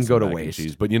it shouldn't some go to mac and waste.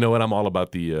 cheese. But you know what? I'm all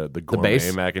about the gourmet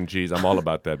base? mac and cheese. I'm all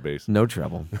about that base. No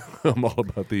trouble. I'm all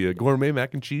about the gourmet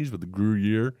mac and cheese with the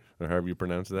Gruyere, or however you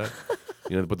pronounce that.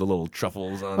 They put the little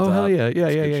truffles on top. Oh hell yeah, It's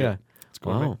good yeah. shit. It's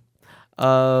gourmet.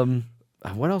 Wow.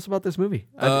 What else about this movie?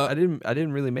 I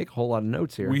didn't really make a whole lot of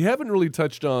notes here. We haven't really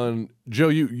touched on Joe.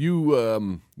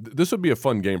 This would be a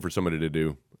fun game for somebody to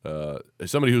do.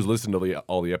 As somebody who's listened to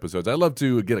all the episodes, I'd love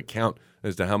to get a count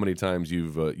as to how many times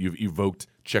you've evoked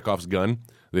Chekhov's gun,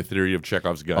 the theory of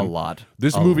Chekhov's gun. A lot.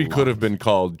 This movie could have been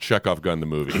called Chekhov Gun the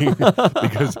movie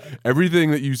because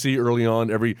everything that you see early on,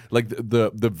 like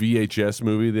the VHS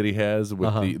movie that he has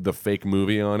with the fake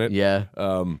movie on it. yeah.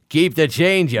 Keep the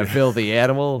change, you filthy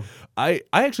animal. I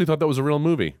actually thought that was a real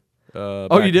movie.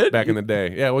 You did? Back in the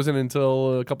day? Yeah, it wasn't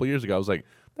until a couple years ago. I was like,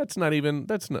 that's not a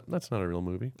real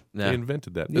movie. Nah. They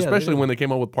invented that, Yeah, especially they when they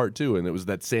came out with part 2, and it was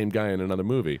that same guy in another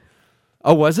movie.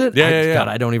 Oh, was it? Yeah. God,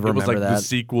 I don't even it was remember like that. the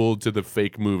sequel to the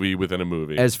fake movie within a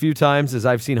movie. As few times as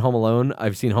I've seen Home Alone,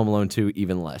 I've seen Home Alone 2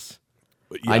 even less.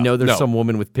 Yeah, I know there's no. some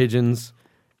woman with pigeons.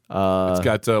 It's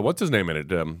got what's his name in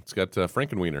it? It's got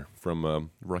Frankenweenie from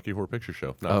Rocky Horror Picture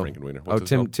Show. Not Frankenweenie. What's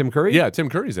his name? Tim Curry? Yeah, Tim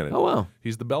Curry's in it. Oh, wow.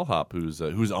 He's the bellhop who's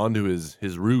onto his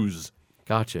ruse.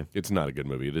 Gotcha. It's not a good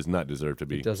movie. It does not deserve to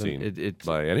be doesn't- seen it-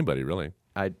 by anybody, really.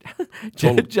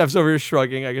 Jeff's over here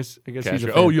shrugging. I guess he's a Casher.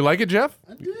 fan. Oh, you like it, Jeff?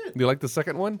 I did. You like the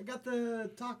second one? I got the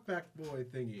talkback boy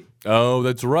thingy. Oh,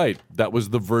 that's right. That was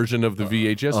the version of the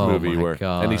VHS Oh, movie my where,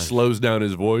 and he gosh. slows down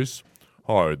his voice.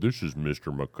 Hi, this is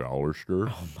Mr.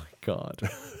 McAllister. Oh my God.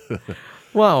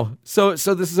 Wow. So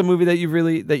this is a movie that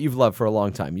you've loved for a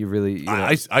long time. You really, you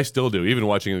know. I still do, even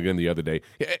watching it again the other day.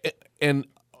 And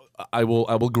I will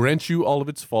grant you all of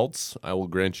its faults. I will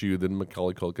grant you that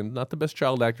Macaulay Culkin, not the best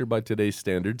child actor by today's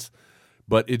standards,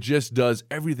 but it just does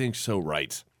everything so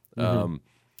right.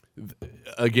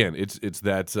 Again, it's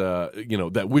that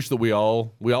that wish that we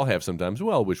all have sometimes. We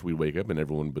all wish we'd wake up and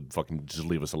everyone would fucking just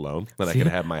leave us alone. Then I could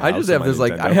have my house. I just have and this my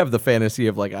like I Nintendo. have the fantasy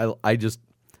of like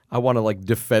I want to like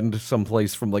defend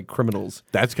someplace from like criminals.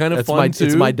 That's kind of That's fun too.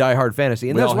 It's my diehard fantasy,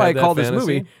 and We that's all why I have that call this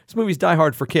fantasy. movie. This movie's Die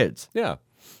Hard for kids. Yeah.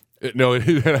 No,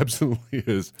 it absolutely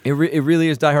is. It really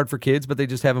is Die Hard for kids, but they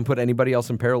just haven't put anybody else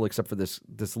in peril except for this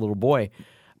little boy.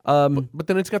 But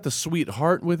then it's got the sweet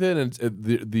heart with it, and it's,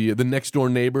 the next door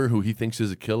neighbor who he thinks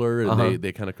is a killer, and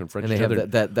they kind of confront And they each have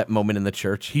other. that moment in the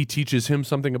church. He teaches him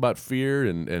something about fear,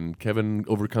 and Kevin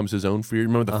overcomes his own fear.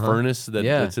 Remember the furnace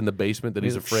that's in the basement that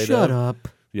he's afraid Shut of? up.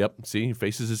 Yep. See, he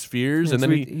faces his fears, And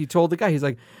and so then he told the guy, he's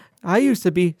like, I used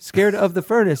to be scared of the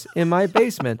furnace in my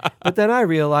basement, but then I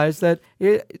realized that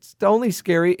it's only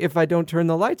scary if I don't turn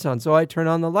the lights on. So I turn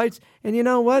on the lights, and you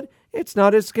know what? It's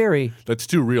not as scary. that's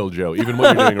too real, Joe. Even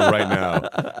what you're doing right now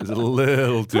is a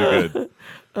little too good.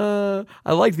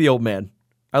 I like the old man.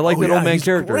 I like that yeah, old man he's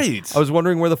character. great. I was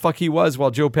wondering where the fuck he was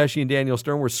while Joe Pesci and Daniel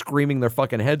Stern were screaming their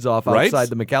fucking heads off Right? outside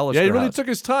the McAllister Yeah, he really house. took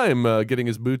his time getting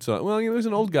his boots on. Well, he's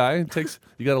an old guy. It takes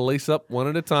you got to lace up one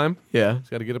at a time. Yeah. He's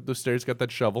got to get up the stairs. Got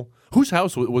that shovel. Whose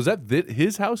house was that?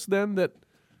 His house then? That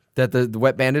That the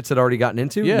Wet Bandits had already gotten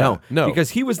into? Yeah, no. Because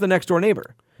he was the next door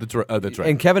neighbor. that's right. That's right.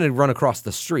 And Kevin had run across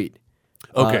the street.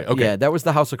 Okay. Yeah, that was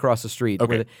the house across the street. Okay,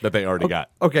 where that they already got.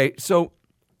 Okay, so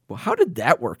how did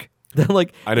that work?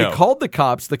 Like, I know. They called the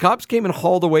cops. The cops came and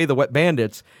hauled away the Wet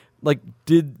Bandits. Like,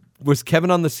 was Kevin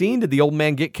on the scene? Did the old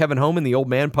man get Kevin home? And the old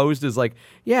man posed as like,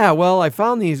 yeah, well, I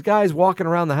found these guys walking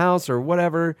around the house or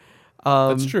whatever.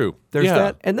 That's true. There's Yeah.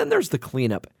 that, and then there's the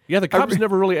cleanup. Yeah, the cops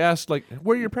never really asked, like,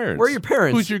 where are your parents? Where are your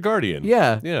parents? Who's your guardian?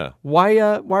 Yeah. Yeah. Why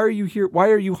are you here? Why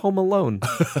are you home alone?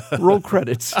 Roll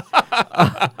credits.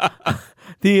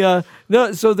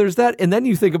 So there's that, and then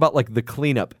you think about like the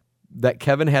cleanup that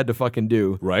Kevin had to fucking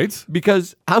do, Right?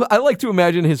 because I like to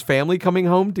imagine his family coming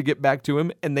home to get back to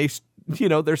him, and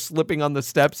they're slipping on the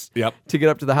steps Yep. to get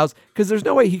up to the house, because there's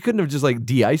no way he couldn't have just like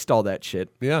de-iced all that shit.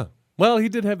 Yeah. Well, he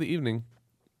did have the evening.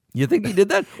 You think he did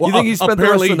that? You think he spent the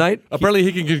rest of the night? Apparently,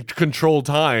 he can control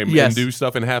time Yes. and do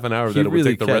stuff in half an hour He that it would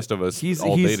really take the can. rest of us He's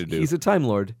all day to do. He's a Time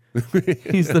Lord.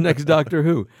 He's the next Doctor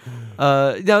Who.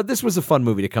 Now, this was a fun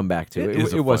movie to come back to. It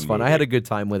is a It was fun fun. I had movie. a good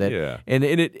time with it. Yeah. And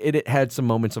it had some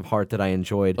moments of heart that I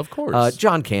enjoyed. Of course.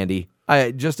 John Candy.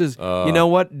 You know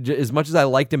what? As much as I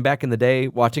liked him back in the day,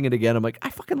 watching it again, I'm like, I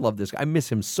fucking love this guy. I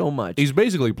miss him so much. He's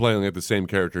basically playing like the same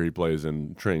character he plays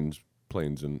in Planes,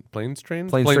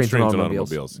 Trains, and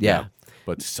Automobiles. Yeah.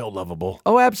 But so lovable.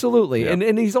 Oh, absolutely. Yeah.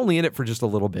 And he's only in it for just a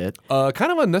little bit.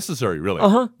 Kind of unnecessary, really.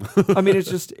 I mean,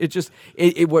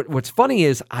 what's funny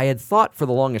is I had thought for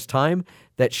the longest time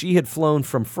that she had flown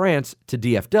from France to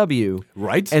DFW.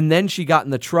 Right. And then she got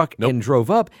in the truck Nope. and drove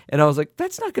up. And I was like,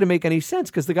 that's not going to make any sense,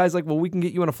 because the guy's like, well, we can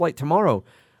get you on a flight tomorrow.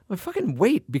 I'm like, fucking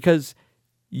wait, because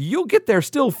you'll get there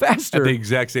still faster. At the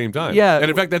exact same time. Yeah. And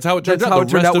in fact, that's how it turned out. That's how it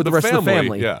turned out with of the rest of the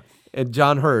family. Yeah. And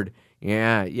John Hurd,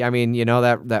 yeah, I mean, you know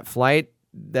that flight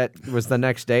that was the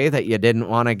next day that you didn't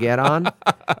want to get on?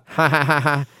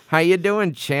 How you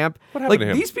doing, champ? What happened to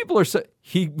him? These people are so...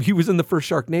 He was in the first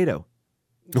Sharknado.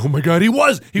 Oh my God, he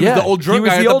was. He was the old drunk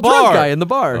guy He was at the the old bar. drunk guy in the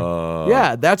bar.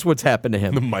 Yeah, that's what's happened to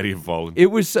him. The mighty have fallen. It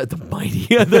was the mighty.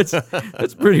 Yeah,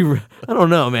 that's pretty. I don't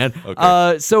know, man.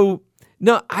 Okay. So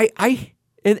no,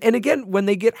 and again, when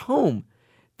they get home,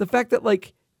 the fact that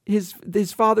like his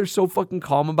father's so fucking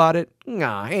calm about it.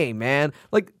 Nah, hey man,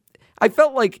 like I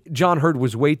felt like John Hurd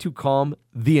was way too calm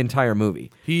the entire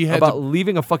movie. He had about to-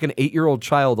 leaving a fucking 8-year-old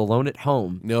child alone at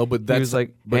home. No, but he that's was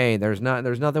like, hey, there's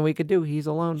nothing we could do. He's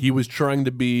alone. He was trying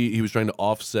to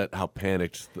offset how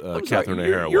panicked I'm sorry, Catherine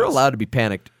O'Hara was. You're allowed to be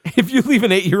panicked if you leave an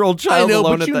 8-year-old I child know,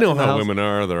 alone but at you the know in the how house. women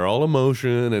are. They're all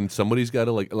emotion, and somebody's got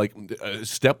to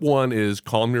step one is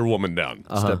calm your woman down.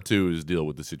 Step two is deal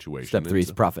with the situation. Step 3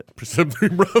 is profit. Step three,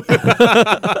 bro.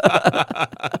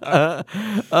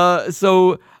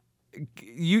 So,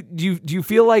 do you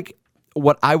feel like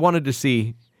what I wanted to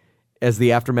see as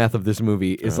the aftermath of this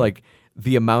movie is like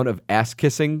the amount of ass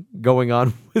kissing going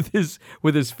on with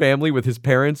his family, with his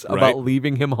parents, Right. about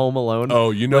leaving him home alone?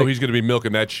 Oh, you know Like, he's going to be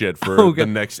milking that shit for Okay. the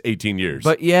next 18 years.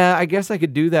 But yeah, I guess I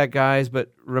could do that, guys.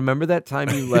 But remember that time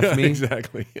you left me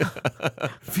Exactly.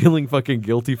 feeling fucking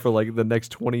guilty for like the next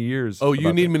 20 years? Oh, you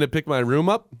about need that. me to pick my room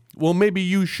up? Well, maybe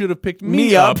you should have picked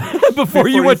me up before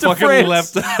you went to fucking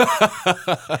France. left.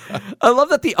 I love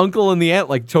that the uncle and the aunt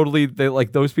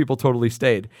those people totally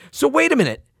stayed. So wait a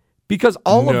minute, because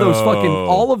all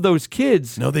of those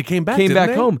kids No, they came back. Didn't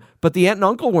they? home, but the aunt and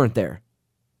uncle weren't there.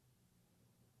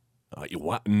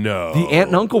 What? No. The aunt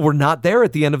and uncle were not there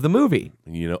at the end of the movie.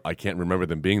 I can't remember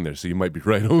them being there, so you might be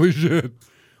right. Holy shit.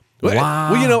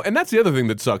 Wow. Well, and that's the other thing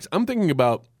that sucks. I'm thinking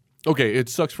about, okay, it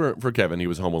sucks for Kevin. He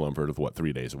was home alone for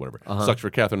 3 days or whatever. Sucks for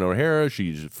Catherine O'Hara.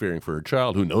 She's fearing for her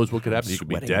child. Who knows what could happen? He could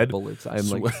be Sweating dead. bullets. I'm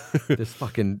like, this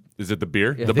fucking... Is it the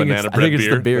beer? I The think banana it's, bread I think beer?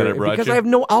 it's the beer. that I brought Because you? I have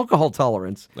no alcohol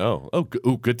tolerance. Oh,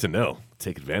 good to know.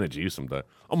 Take advantage of you sometime.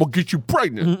 I'm gonna get you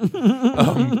pregnant.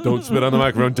 Don't spit on the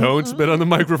microphone. Don't spit on the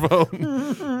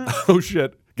microphone. Oh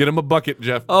shit! Get him a bucket,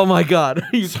 Jeff. Oh my God.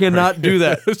 You cannot do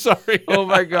that. Sorry. Oh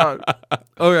my God.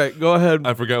 All right, go ahead.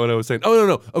 I forgot what I was saying. Oh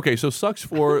no. Okay, so sucks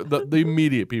for the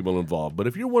immediate people involved. But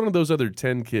if you're one of those other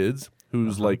 10 kids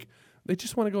who's like, they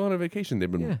just want to go on a vacation.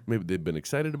 Maybe they've been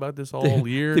excited about this all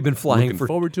year. They've been flying looking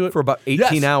forward to it for about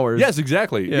 18 hours. Yes,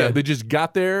 exactly. Yeah. Yeah, they just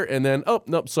got there and then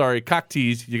sorry, cock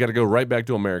tease. You got to go right back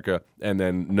to America and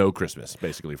then no Christmas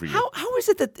basically for you. How is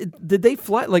it that did they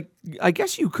fly? Like, I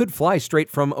guess you could fly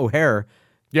straight from O'Hare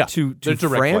to They're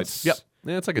direct France. flights. Yep.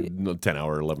 Yeah, it's like a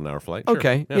 10-hour, 11-hour flight. Sure.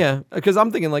 Okay, yeah. Because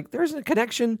I'm thinking, like, there's a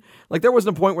connection. Like, there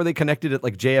wasn't a point where they connected at,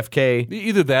 like, JFK,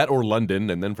 Either that or London,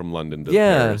 and then from London to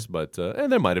Yeah. Paris. But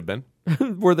and there might have been.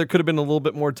 where there could have been a little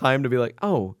bit more time to be like,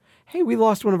 oh, hey, we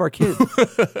lost one of our kids.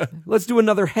 Let's do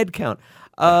another head count.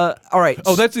 All right.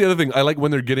 Oh, that's the other thing. I like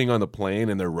when they're getting on the plane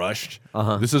and they're rushed.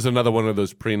 This is another one of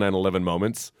those pre 9/11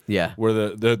 moments. Yeah. Where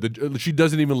the she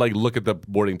doesn't even like look at the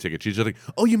boarding ticket. She's just like,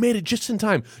 "Oh, you made it just in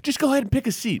time. Just go ahead and pick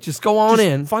a seat. Just go on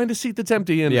in. Find a seat that's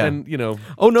empty." And, Yeah. and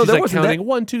Oh no, she's there like wasn't counting that.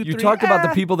 1, 2, 3. You talked about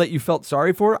the people that you felt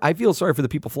sorry for. I feel sorry for the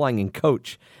people flying in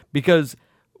coach because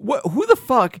who the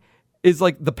fuck is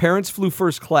like the parents flew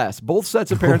first class? Both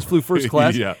sets of parents flew first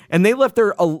class, Yeah. and they left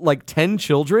their like 10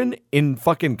 children in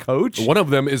fucking coach. One of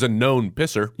them is a known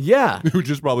pisser. Yeah. Who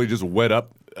just probably just wet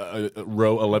up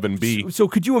row 11B. So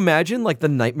could you imagine like the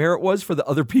nightmare it was for the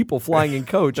other people flying in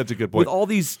coach? That's a good point. With all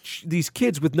these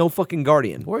kids with no fucking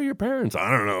guardian. Where are your parents? I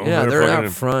don't know. Yeah, they're fucking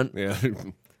out front. Yeah.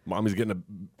 Mommy's getting a.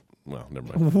 Well,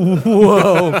 never mind.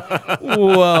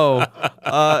 Whoa.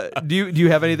 Do you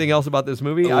have anything else about this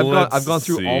movie? I've gone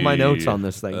through all my notes on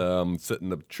this thing.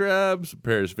 Setting up traps.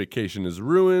 Paris vacation is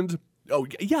ruined. Oh,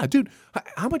 yeah, dude.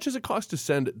 How much does it cost to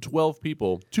send 12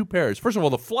 people to Paris? First of all,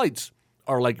 the flights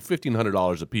are like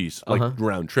 $1,500 a piece, like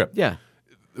round trip. Yeah.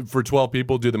 For 12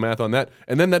 people, do the math on that.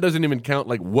 And then that doesn't even count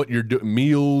like what you're doing,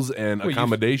 meals and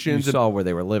accommodations. You saw where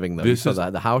they were living, though. You This saw is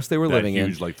the house they were that living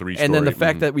huge, in. like, three-story, and then the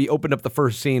fact that we opened up the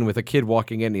first scene with a kid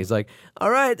walking in, he's like, all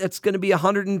right, that's going to be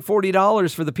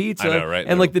 $140 for the pizza. I know, right?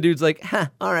 And like the dude's like,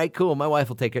 all right, cool, my wife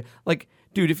will take it. Like,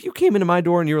 dude, if you came into my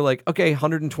door and you were like, okay,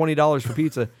 $120 for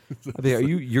pizza, I'd be like,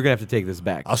 you're going to have to take this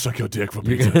back. I'll suck your dick for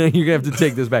You're pizza. gonna have to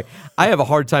take this back. I have a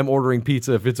hard time ordering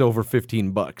pizza if it's over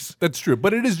 $15. That's true,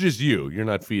 but it is just you. You're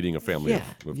not feeding a family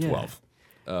of Yeah. 12.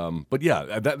 But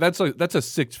yeah, that's a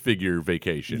 6-figure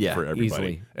vacation Yeah, for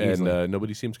everybody, easily. and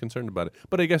nobody seems concerned about it.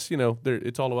 But I guess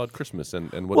it's all about Christmas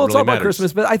and what Well, really it's all about matters.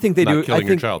 Christmas, but I think they Not do. killing I your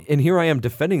think, child. and here I am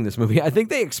defending this movie. I think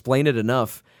they explain it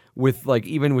enough with like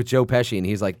even with Joe Pesci, and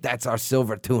he's like, "That's our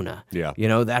silver tuna." Yeah.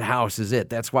 that house is it.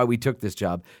 That's why we took this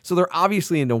job. So they're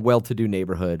obviously in a well-to-do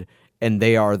neighborhood, and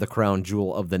they are the crown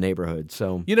jewel of the neighborhood.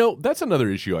 So That's another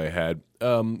issue I had.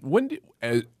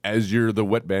 As you're the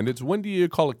wet bandits, when do you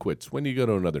call it quits? When do you go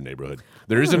to another neighborhood?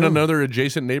 There isn't another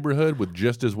adjacent neighborhood with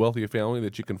just as wealthy a family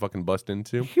that you can fucking bust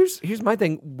into. here's my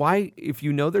thing: why, if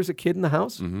you know there's a kid in the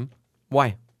house,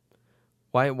 why?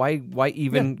 Why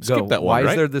even Yeah, skip go? that one, Why right?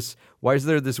 is there this? Why is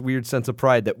there this weird sense of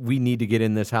pride that we need to get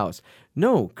in this house?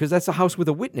 No, because that's a house with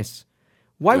a witness.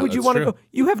 Why would you that's want to true. go?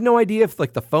 You have no idea if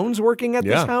like the phone's working at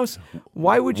this Yeah. house.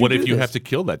 Why would you? What do if you this? have to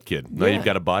kill that kid? Now Yeah. you've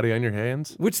got a body on your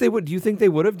hands. Which they would? Do you think they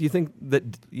would have? Do you think that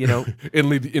In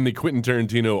the Quentin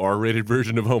Tarantino R-rated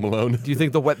version of Home Alone, Do you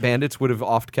think the Wet Bandits would have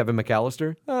offed Kevin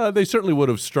McAllister? they certainly would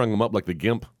have strung him up like the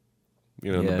Gimp,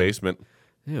 in the Yeah. basement.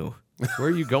 Ew. Where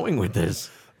are you going with this?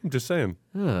 I'm just saying.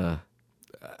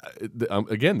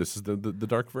 Again, this is the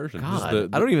dark version. This is God, the,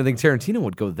 I don't even think Tarantino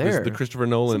would go This there. is the Christopher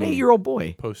He's Nolan an 8-year-old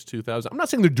boy. post 2000. I'm not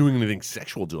saying they're doing anything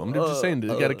sexual to him. I'm just saying you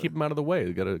got to keep him out of the way.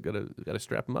 You got to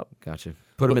strap him up. Gotcha.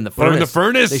 Put him in the Put him furnace. in the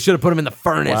furnace? They should have put him in the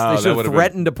furnace. Wow, they that should have would've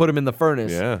threatened to put him in the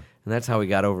furnace. Yeah. And that's how he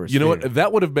got over his You know fear. what?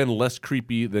 That would have been less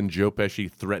creepy than Joe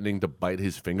Pesci threatening to bite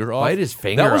his finger off. Bite his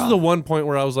finger That was off. the one point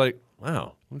where I was like,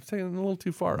 wow, we've taken it a little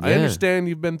too far. I Yeah. understand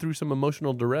you've been through some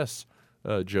emotional duress,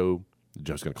 Joe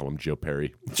Joe's going to call him Joe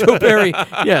Perry. Joe Perry,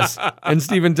 yes, and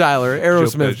Steven Tyler,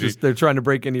 Aerosmith. Pesci. They're trying to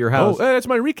break into your house. Oh, that's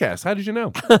my recast. How did you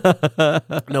know?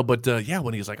 No, but yeah,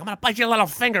 when he's like, I'm going to bite your little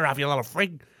finger off, you little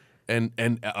freak. And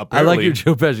apparently... I like your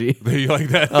Joe Pesci. You like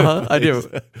that? I do.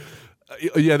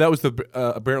 Yeah, that was the...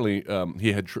 apparently,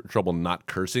 he had trouble not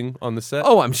cursing on the set.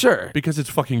 Oh, I'm sure. Because it's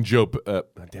fucking Joe...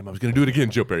 damn, I was going to do it again,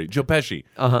 Joe Perry. Joe Pesci.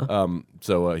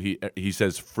 So he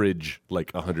says fridge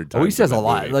like 100 times. Oh, he says in a that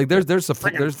lot. movie. Like there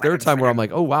are times where I'm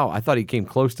like, oh wow, I thought he came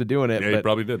close to doing it. Yeah, but he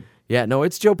probably did. Yeah, no,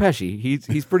 it's Joe Pesci.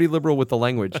 He's pretty liberal with the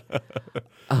language.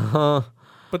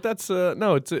 But that's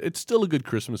no, it's still a good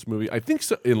Christmas movie. I think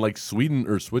so, in like Sweden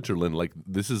or Switzerland, like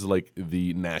this is like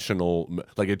the national,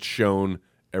 like it's shown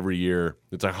every year.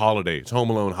 It's a holiday. It's Home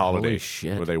Alone holiday. Holy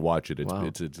shit. Where they watch it. It's Wow.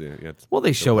 it's Well,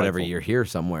 they show it every delightful. year here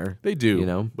somewhere. They do, you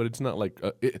know. but it's not like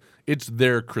it's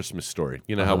their Christmas story.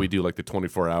 You know how we do like the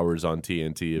 24 hours on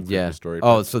TNT of Yeah. Christmas story.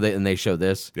 Oh, so they show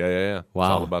this. yeah. Wow.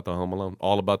 It's all about the Home Alone.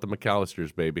 All about the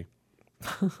McAllisters, baby.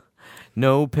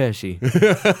 No Pesci.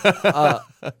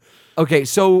 Okay,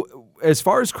 so as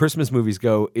far as Christmas movies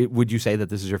go, would you say that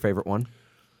this is your favorite one?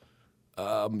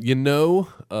 You know,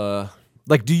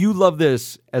 Like, do you love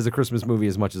this as a Christmas movie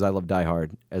as much as I love Die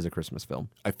Hard as a Christmas film?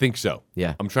 I think so.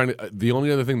 Yeah. I'm trying to. The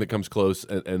only other thing that comes close,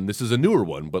 and this is a newer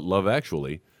one, but Love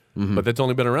Actually, but that's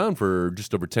only been around for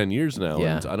just over 10 years now.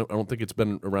 Yeah. And I don't think it's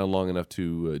been around long enough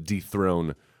to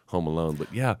dethrone Home Alone.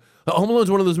 But yeah, Home Alone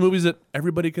is one of those movies that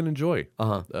everybody can enjoy.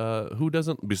 Who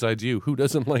doesn't? Besides you, who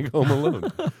doesn't like Home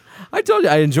Alone? I told you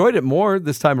I enjoyed it more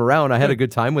this time around. I had a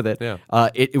good time with it. Yeah.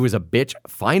 It was a bitch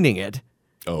finding it.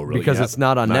 Oh, really? Because Yeah. it's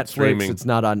not on Netflix, streaming. it's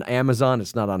not on Amazon,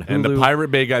 it's not on Hulu. And the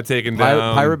Pirate Bay got taken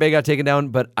down. Pirate Bay got taken down,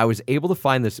 but I was able to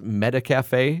find this Meta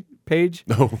Cafe page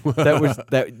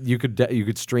that you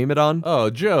could stream it on. Oh,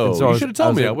 Joe, And so I you was- should have I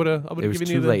told was me. I able- would have it was given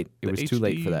too you late. The It was too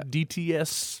late for that.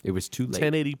 DTS. It was too late.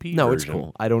 1080p. No, it's version.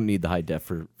 cool. I don't need the high def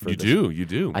for You this. do. You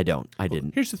do. I don't. I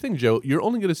didn't. Here's the thing, Joe. You're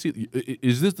only going to see.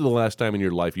 Is this the last time in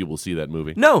your life you will see that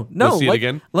movie? No. You'll see it like,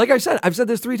 again? Like I said, I've said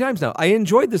this 3 times now. I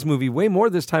enjoyed this movie way more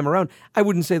this time around. I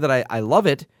wouldn't say that I love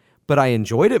it, but I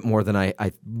enjoyed it more than I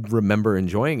remember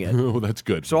enjoying it. Oh, that's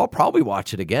good. So I'll probably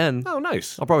watch it again. oh,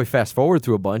 nice. I'll probably fast forward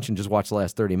through a bunch and just watch the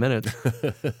last 30 minutes.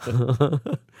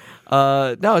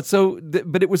 No, it's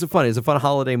but it was a fun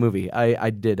holiday movie. I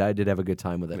did have a good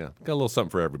time with it. Yeah, got a little something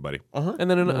for everybody. And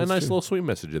then a nice little sweet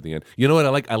message at the end. You know what I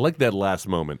like? I like that last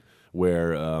moment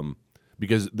where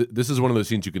because this is one of those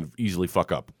scenes you can easily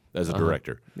fuck up as a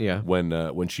director. Yeah.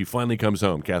 When she finally comes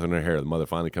home, Catherine O'Hara, the mother,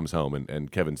 finally comes home,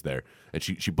 and Kevin's there, and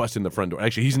she busts in the front door.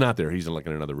 Actually, he's not there. He's in like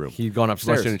in another room. He's gone She busts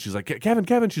upstairs. in and she's like,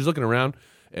 Kevin. She's looking around.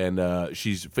 And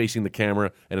she's facing the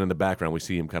camera, and in the background, we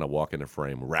see him kind of walk in a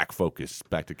frame, rack focus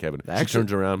back to Kevin. She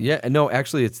turns around. Yeah, no,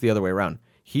 actually, it's the other way around.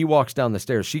 He walks down the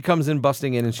stairs. She comes in,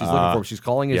 busting in, and she's looking for him. She's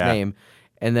calling his yeah. name,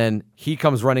 and then he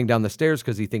comes running down the stairs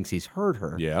because he thinks he's heard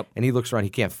her. Yep. And he looks around. He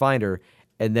can't find her.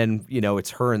 And then, it's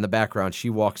her in the background.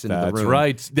 She walks into the That's room.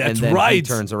 right. and That's then He right.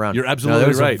 turns around. You're No, absolutely that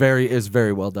was right. It's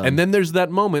very well done. And then there's that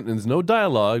moment, and there's no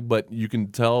dialogue, but you can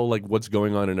tell like what's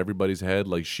going on in everybody's head.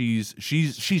 Like she's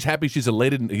happy, she's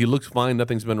elated, and he looks fine,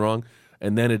 nothing's been wrong.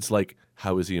 And then it's like,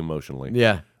 how is he emotionally?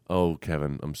 Yeah. Oh,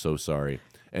 Kevin, I'm so sorry.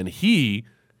 And he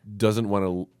doesn't want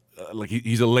to.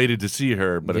 He's elated to see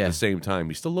her, but Yeah. at the same time,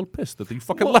 he's still a little pissed that he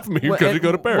fucking left me because he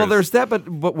go to Paris. Well, there's that, but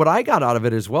what I got out of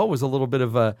it as well was a little bit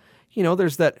of a,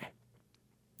 there's that.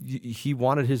 He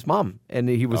wanted his mom, and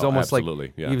he was almost absolutely,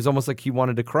 like yeah. he was almost like he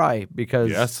wanted to cry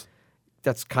because Yes.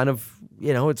 that's kind of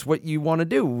it's what you want to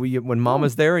do when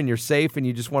mama's there and you're safe and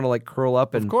you just want to like curl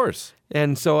up and Of course.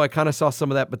 And so I kind of saw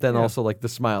some of that, but then also like the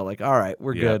smile, like all right,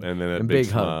 we're Yeah, good, and then that big big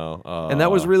hug, smile. and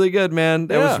that was really good, man.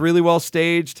 That Yeah. was really well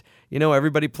staged.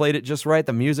 Everybody played it just right.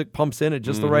 The music pumps in at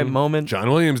just the right moment. John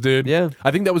Williams did. Yeah. I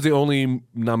think that was the only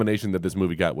nomination that this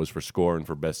movie got was for score and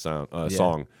for best sound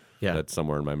song. Yeah. That's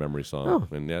somewhere in my memory song.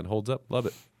 And yeah, it holds up. Love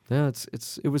it. Yeah,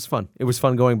 it was fun. It was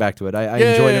fun going back to it. I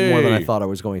enjoyed it more than I Yay! thought I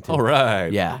was going to. All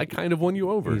right. Yeah. I kind of won you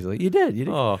over. Easily. You did.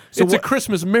 Oh, So it's a what-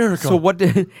 Christmas miracle. So what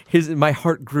did my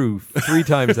heart grew 3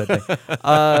 times that day.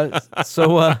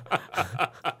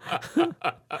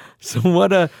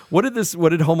 What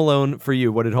did Home Alone for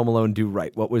you? What did Home Alone do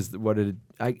right?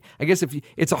 I guess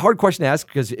it's a hard question to ask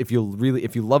because if you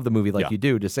love the movie like Yeah. you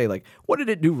do, to say like what did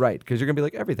it do right? Because you're gonna be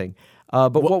like everything.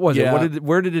 But what was yeah. it?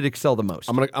 Where did it excel the most?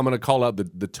 I'm gonna call out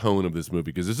the tone of this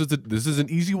movie because this is an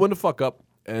easy one to fuck up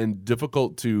and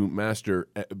difficult to master,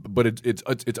 but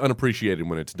it's unappreciated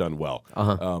when it's done well.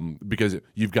 Because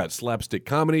you've got slapstick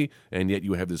comedy, and yet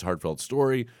you have this heartfelt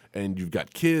story, and you've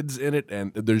got kids in it,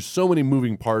 and there's so many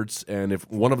moving parts, and if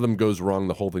one of them goes wrong,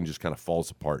 the whole thing just kind of falls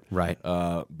apart. Right.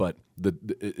 But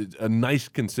it's a nice,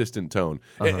 consistent tone,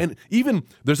 and even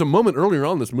there's a moment earlier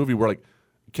on in this movie where like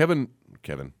Kevin.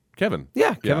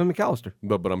 Yeah, Kevin McAllister.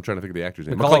 But I'm trying to think of the actor's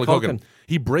name. Macaulay Culkin.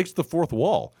 He breaks the fourth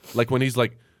wall. Like when he's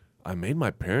like, I made my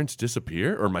parents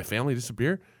disappear or my family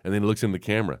disappear. And then he looks in the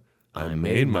camera. I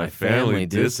made my family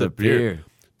disappear.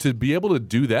 To be able to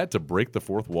do that, to break the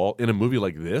fourth wall in a movie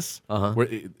like this, where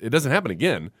it doesn't happen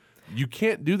again, you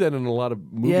can't do that in a lot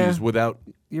of movies without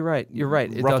You're right. It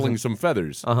ruffling doesn't. some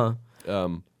feathers.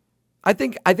 I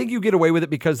think you get away with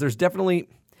it because there's definitely.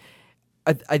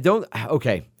 I don't.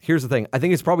 Okay, here's the thing. I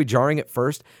think it's probably jarring at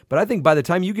first, but I think by the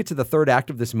time you get to the third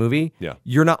act of this movie,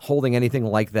 you're not holding anything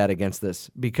like that against this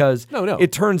because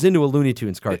it turns into a Looney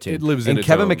Tunes cartoon. It lives in its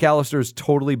Kevin own. McAllister is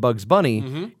totally Bugs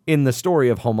Bunny in the story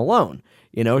of Home Alone.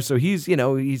 So he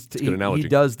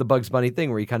does the Bugs Bunny thing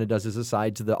where he kind of does his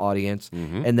aside to the audience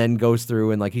and then goes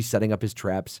through and like he's setting up his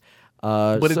traps.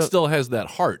 But it still has that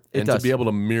heart, and does. to be able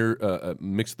to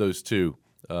mix those two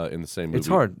in the same movie. It's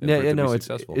hard. It's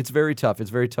It's very tough. It's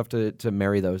very tough to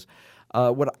marry those.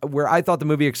 Where I thought the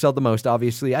movie excelled the most,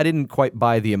 obviously, I didn't quite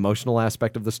buy the emotional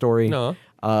aspect of the story. No.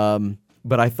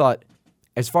 But I thought,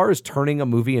 as far as turning a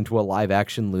movie into a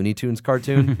live-action Looney Tunes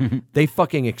cartoon, they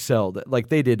fucking excelled. Like,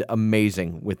 they did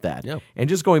amazing with that. Yeah. And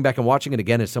just going back and watching it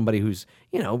again as somebody who's,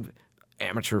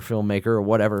 amateur filmmaker or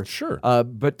whatever. Sure.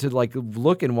 But to like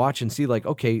look and watch and see like,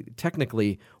 okay,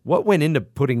 technically, what went into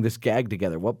putting this gag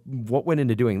together? What went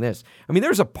into doing this? I mean,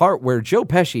 there's a part where Joe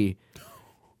Pesci,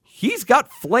 he's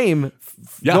got flame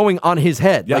going on his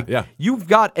head. You've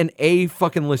got an A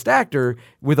fucking list actor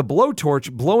with a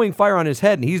blowtorch blowing fire on his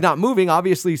head, and he's not moving.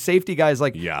 Obviously, safety guy's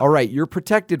like, all right, you're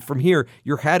protected from here.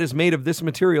 Your hat is made of this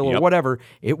material or whatever.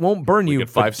 It won't burn you,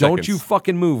 but don't you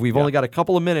fucking move. We've only got a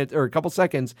couple of minutes or a couple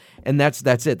seconds, and that's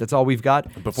it. That's all we've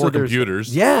got. Before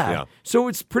computers. Yeah. So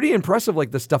it's pretty impressive, like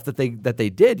the stuff that they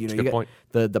did. You good got point.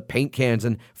 the paint cans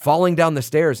and falling down the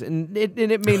stairs, and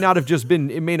it may not have just been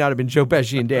Joe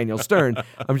Pesci and Daniel Stern.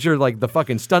 I'm sure like the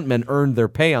fucking stuntmen earned their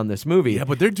pay on this movie. Yeah,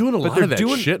 but they're doing a lot of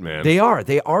that shit, man. They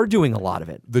are doing a lot of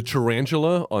it. The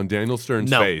tarantula on Daniel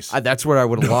Stern's face. That's where I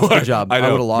would have lost the job. I would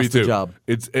have know, lost me too. the job.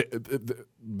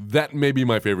 That may be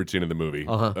my favorite scene in the movie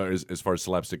as far as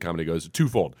slapstick comedy goes.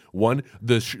 Twofold. One,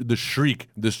 the shriek,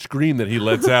 the scream that he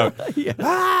lets out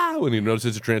when he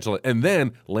notices a tarantula, and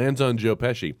then lands on Joe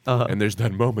Pesci. And there's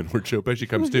that moment where Joe Pesci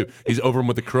comes to. He's over him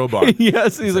with a crowbar.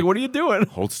 Yes, he's like, "What are you doing?"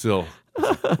 Hold still.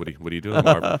 What are you doing,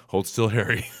 Marv? Hold still,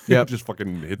 Harry. Yep. Just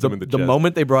fucking hits him in the chest. The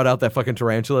moment they brought out that fucking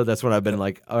tarantula, that's when I've been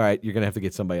like, all right, you're going to have to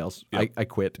get somebody else. Yep. I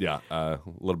quit. Yeah, a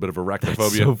little bit of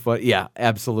arachnophobia. So fun. Yeah,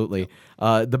 absolutely.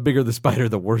 The bigger the spider,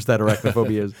 the worse that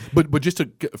arachnophobia is. But just to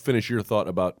finish your thought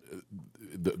about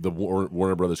the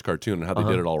Warner Brothers cartoon and how they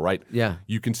did it all right. Yeah.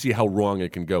 You can see how wrong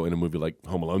it can go in a movie like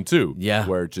Home Alone 2. Yeah.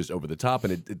 Where it's just over the top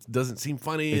and it doesn't seem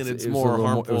funny and it's it was more a little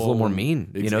harmful. It was a little more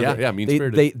mean.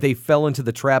 Mean-spirited. They fell into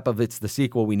the trap of it's the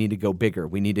sequel. We need to go bigger.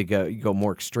 We need to go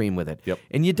more extreme with it. Yep.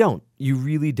 And you don't. You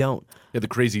really don't. Yeah, the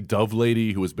crazy dove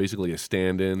lady who was basically a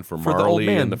stand-in for the old Marley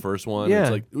man. in the first one.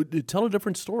 Yeah. It's like, tell a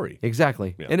different story.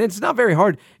 Exactly. Yeah. And it's not very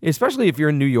hard, especially if you're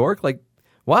in New York. Like,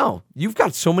 wow, you've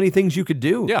got so many things you could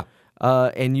do. Yeah.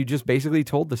 And you just basically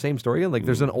told the same story. Like,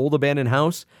 there's an old abandoned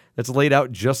house that's laid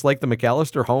out just like the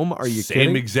McAllister home. Are you kidding?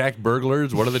 Same exact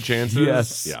burglars. What are the chances?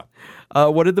 Yes. Yeah.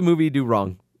 What did the movie do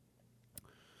wrong?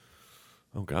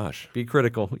 Oh, gosh. Be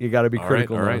critical. You got to be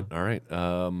critical. All right.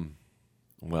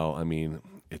 Well, I mean,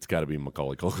 it's got to be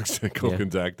Macaulay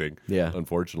Culkin's acting. Yeah.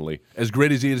 Unfortunately, as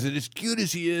great as he is, and as cute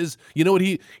as he is, you know what?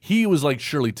 He was like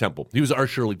Shirley Temple. He was our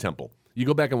Shirley Temple. You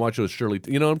go back and watch those Shirley.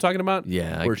 You know what I'm talking about?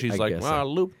 Yeah. Where she's I like, guess wow,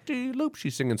 loop.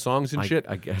 She's singing songs and shit.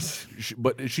 I guess.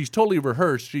 But she's totally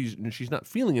rehearsed. She's not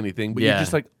feeling anything. But Yeah. you're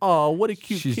just like, oh, what a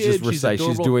cute She's kid. just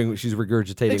adorable. she's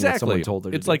regurgitating what someone told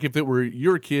her. It's like if it were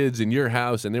your kids in your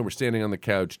house and they were standing on the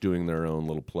couch doing their own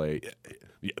little play.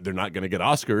 Yeah, they're not going to get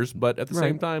Oscars, but at the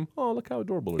same time, oh, look how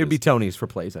adorable it is. It'd be Tony's for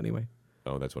plays anyway.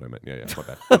 Oh, that's what I meant. Yeah.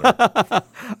 My bad.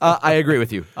 I agree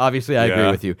with you. Obviously, I agree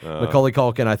Yeah. with you. Macaulay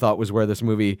Culkin, I thought, was where this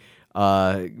movie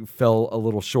fell a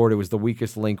little short. It was the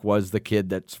weakest link was the kid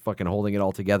that's fucking holding it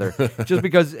all together. Just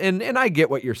because, and I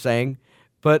get what you're saying,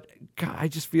 but God, I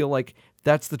just feel like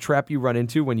that's the trap you run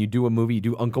into when you do a movie. You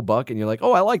do Uncle Buck, and you're like,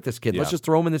 oh, I like this kid. Let's Yeah. just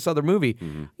throw him in this other movie.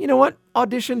 You know what?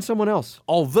 Audition someone else.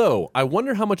 Although, I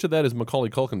wonder how much of that is Macaulay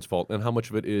Culkin's fault and how much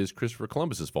of it is Christopher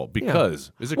Columbus's fault.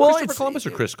 Because, is it Christopher it's- Columbus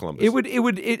or Chris Columbus?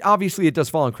 It obviously it does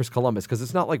fall on Chris Columbus because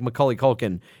it's not like Macaulay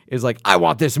Culkin is like, I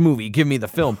want this movie, give me the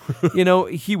film.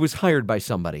 He was hired by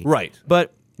somebody. Right.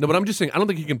 But No, but I'm just saying, I don't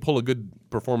think he can pull a good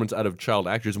performance out of child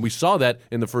actors. And we saw that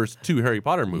in the first 2 Harry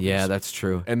Potter movies. yeah, that's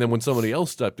true. And then when somebody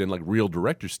else stepped in, like real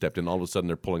directors stepped in, all of a sudden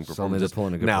they're pulling Suddenly they're performances.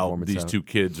 pulling a good now performance these out. 2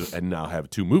 kids and now have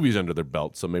 2 movies under their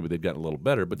belt, so maybe they've gotten a little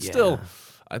better. But still,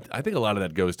 I think a lot of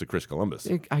that goes to Chris Columbus.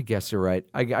 I guess you're right.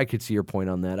 I could see your point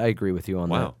on that. I agree with you on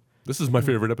that. Wow. This is my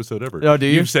favorite episode ever. Oh, do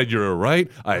you? You've said you're right.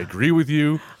 I agree with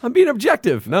you. I'm being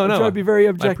objective. No. I'm trying to be very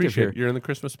I objective appreciate here. it. You're in the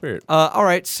Christmas spirit. All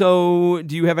right. So,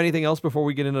 do you have anything else before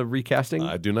we get into recasting?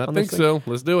 I do not on think this thing? so.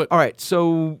 Let's do it. All right.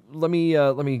 So let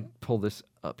me pull this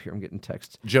up here. I'm getting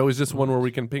text. Joe, is this one where we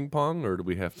can ping pong, or do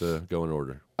we have to go in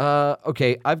order?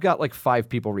 Okay. I've got like 5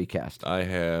 people recast. I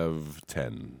have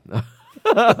 10.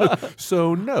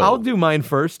 So no. I'll do mine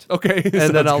first. Okay, and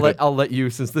then sounds I'll good. let you,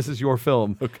 since this is your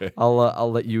film. Okay.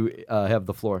 I'll let you have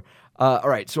the floor. All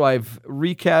right. So I've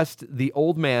recast the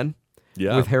old man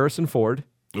Yeah. with Harrison Ford.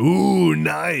 Ooh,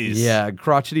 nice. Yeah,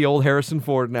 crotchety old Harrison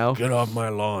Ford now. Get off my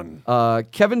lawn.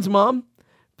 Kevin's mom,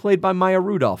 played by Maya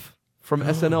Rudolph from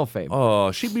SNL fame.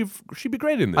 Oh, she'd be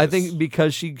great in this. I think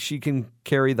because she can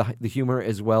carry the humor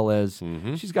as well as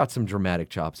she's got some dramatic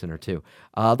chops in her too.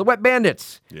 The Wet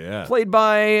Bandits, Yeah. played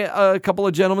by a couple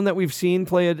of gentlemen that we've seen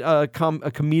play a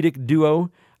comedic duo,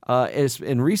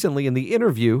 and recently in The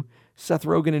Interview, Seth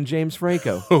Rogen and James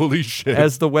Franco Holy shit.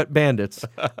 as the Wet Bandits,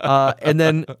 and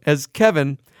then as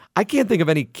Kevin. I can't think of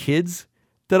any kids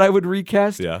that I would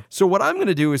recast. Yeah. So what I'm going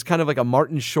to do is kind of like a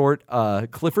Martin Short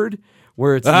Clifford,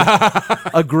 where it's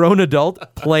a grown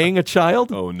adult playing a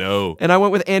child. Oh no. And I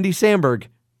went with Andy Samberg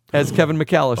as Kevin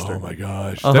McAllister. Oh my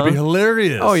gosh. That'd be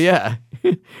hilarious. Oh, yeah.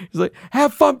 He's like,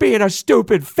 have fun being a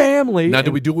stupid family. Now, do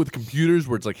And we do it with computers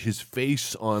where it's like his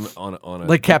face on a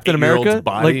like Captain 8-year-old's America?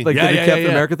 body? Like yeah, the yeah, Captain yeah.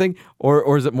 America thing?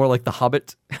 Or is it more like The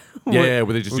Hobbit? Yeah,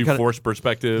 where they just we do kinda- forced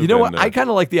perspective. You know what? and, I kind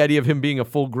of like the idea of him being a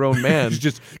full-grown man. He's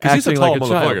just- 'cause he's a acting tall like a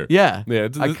child. motherfucker. Yeah. Yeah,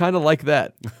 I kind of like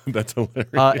that. That's hilarious.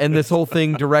 And this whole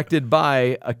thing directed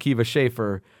by Akiva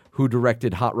Schaffer, who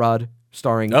directed Hot Rod,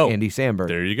 starring Oh, Andy Samberg.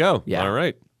 There you go. Yeah. All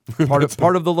right.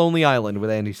 Part of The Lonely Island with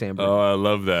Andy Samberg. Oh, I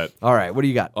love that. All right, what do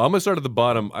you got? I'm gonna start at the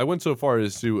bottom. I went so far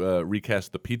as to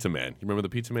recast the Pizza Man. You remember the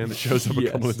Pizza Man that shows up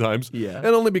a couple of times? Yeah. And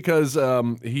only because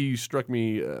he struck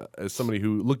me as somebody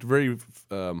who looked very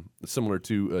similar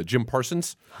to Jim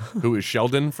Parsons, who is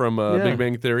Sheldon from Big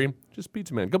Bang Theory. Just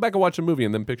Pizza Man. Go back and watch a movie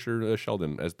and then picture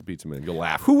Sheldon as the Pizza Man. You'll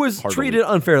laugh. Who was heartily. treated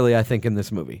unfairly, I think, in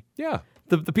this movie? Yeah.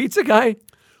 The pizza guy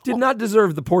did not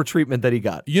deserve the poor treatment that he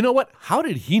got. You know what? How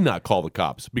did he not call the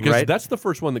cops? Because Right. that's the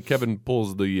first one that Kevin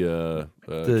pulls the keep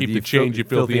the the change, you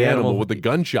filthy filthy animal, animal. with the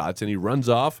gunshots, and he runs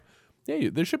off. Yeah,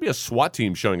 there should be a SWAT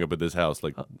team showing up at this house,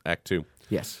 like Act 2.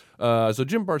 Yes. So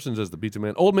Jim Parsons as the Pizza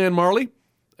Man. Old Man Marley.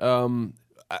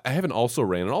 I have an also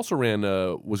ran. And also ran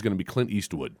was going to be Clint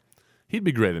Eastwood. He'd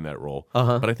be great in that role.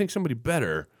 But I think somebody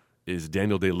better is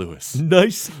Daniel Day-Lewis.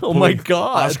 Nice. Oh, my Playing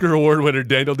God. Oscar Award winner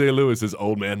Daniel Day-Lewis is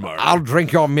Old Man Marley. I'll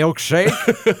drink your milkshake.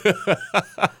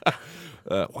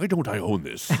 Why don't I own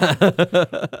this?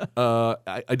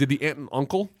 I did the aunt and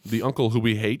uncle, the uncle who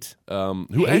we hate.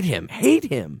 Who Hate him. Hate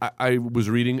him. I was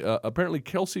reading. Apparently,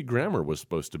 Kelsey Grammer was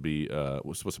supposed to play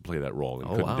that role and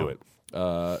couldn't wow. do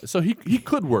it. So he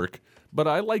could work, but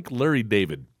I like Larry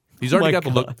David. He's already my got the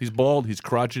look. God. He's bald. He's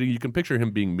crotchety. You can picture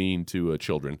him being mean to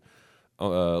children.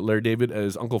 Larry David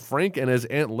as Uncle Frank and as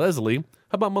Aunt Leslie.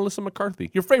 How about Melissa McCarthy?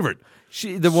 Your favorite.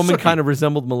 The woman Sucky. kind of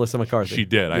resembled Melissa McCarthy. She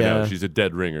did. I Yeah. know. She's a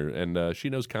dead ringer, and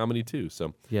she knows comedy too.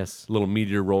 So Yes. a little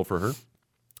meteor role for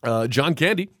her. John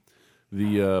Candy,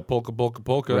 the Polka Polka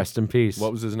Polka. Rest in peace.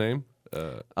 What was his name?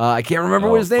 I can't remember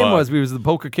what his name fuck. was. He was the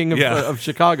Polka King of, Yeah. of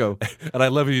Chicago. And I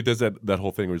love how he does that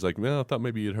whole thing where he's like, "No, I thought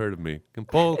maybe you'd heard of me."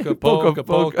 Polka, Polka, polka,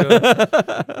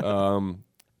 polka.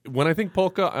 When I think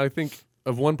polka, I think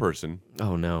of one person,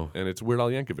 Oh, no. and it's Weird Al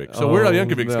Yankovic. So Weird Al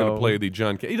Yankovic's going no. to play the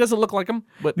John. He doesn't look like him,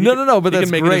 but No, but he that's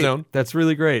can make great. it his own. That's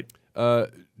really great.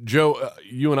 Joe,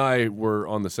 you and I were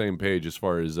on the same page as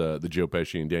far as the Joe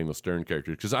Pesci and Daniel Stern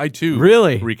characters, because I too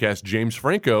Really? recast James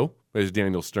Franco as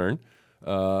Daniel Stern.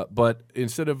 But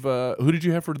instead of who did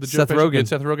you have for the Joe Seth Pesci? Rogen. You had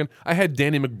Seth Rogen. I had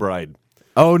Danny McBride.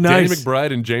 Oh, nice. Danny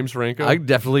McBride and James Franco. I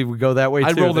definitely would go that way,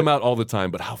 I too. roll them out all the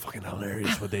time, but how fucking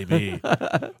hilarious would they be?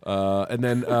 And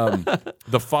then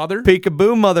the father.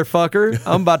 Peekaboo, motherfucker.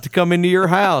 I'm about to come into your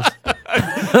house.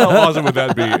 How awesome would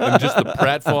that be? And just the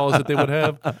pratfalls that they would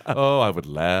have. Oh, I would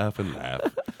laugh and laugh.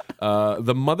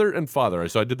 The mother and father.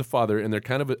 So I did the father, and they're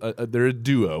kind of they're a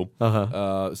duo.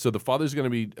 So the father's going to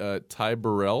be Ty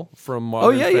Burrell from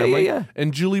Modern Family. yeah.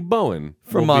 And Julie Bowen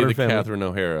From will Modern be the Family. Catherine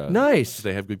O'Hara. Nice.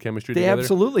 They have good chemistry They together.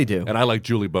 absolutely do. And I like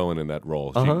Julie Bowen in that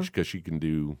role because she can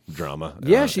do drama.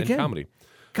 Yeah, she and can. comedy.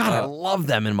 God, I love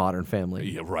them in Modern Family.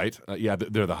 Yeah, right. Yeah,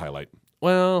 they're the highlight.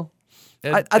 Well,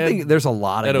 I think there's a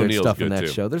lot of Ed good O'Neill's stuff in good, that too.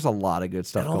 show. There's a lot of good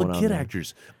stuff and all going the on kid there.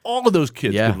 actors, all of those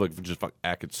kids, Yeah. could just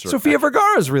act. Sofia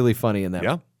Vergara's really funny in that.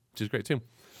 Yeah, she's great too.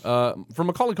 For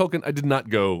Macaulay Culkin, I did not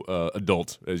go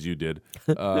adult as you did.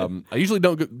 I usually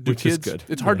don't do Which is kids. good.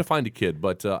 It's hard to find a kid,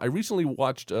 but I recently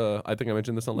watched. I think I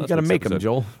mentioned this on last. You got to week's make them, episode.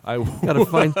 Joel. I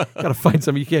gotta find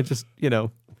some. You can't just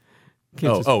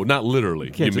can't just, not literally.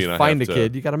 can't You just mean I find a have to-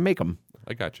 kid. You got to make them.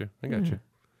 I got you. I got you.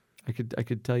 I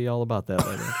could tell you all about that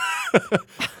later.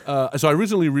 So I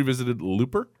recently revisited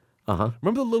Looper.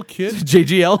 Remember the little kid?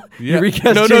 JGL. Yeah. You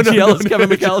recast No, JGL as Kevin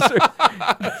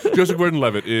McAllister. Joseph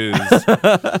Gordon-Levitt is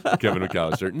Kevin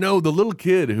McAllister. No, the little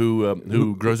kid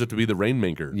who grows up to be the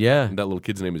Rainmaker. Yeah. And that little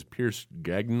kid's name is Pierce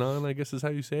Gagnon, I guess is how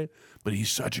you say it. But he's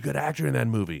such a good actor in that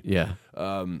movie. Yeah.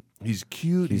 He's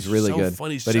cute. He's really so good.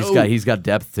 Funny. But so he's got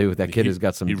depth too. That kid has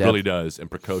got some He depth. really does, and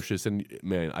precocious. And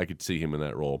man, I could see him in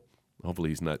that role. Hopefully,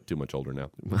 he's not too much older now.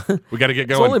 We got to get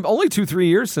It's going. only 2-3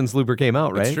 years since Looper came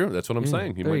out, right? That's true. That's what I'm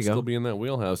saying. He there might you go. still be in that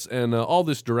wheelhouse. And all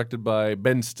this directed by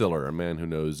Ben Stiller, a man who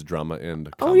knows drama and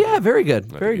Oh comedy. yeah, very good,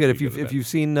 very think good. he'd If be you've good at if that. you've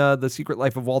seen The Secret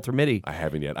Life of Walter Mitty, I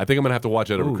haven't yet. I think I'm gonna have to watch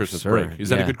that over Ooh, Christmas sir. break. Is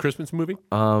that a Yeah. good Christmas movie?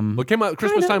 Well, it came out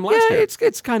Christmas Kinda- time last yeah, year.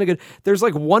 it's kind of good. There's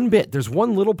like one bit. There's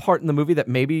one little part in the movie that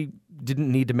maybe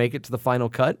didn't need to make it to the final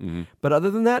cut, Mm-hmm. but other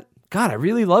than that, God, I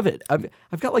really love it. I've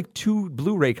got like 2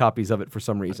 Blu-ray copies of it for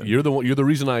some reason. You're the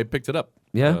reason I picked it up.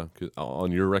 Yeah. 'Cause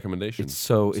on your recommendation. It's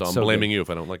so I'm so blaming good. you if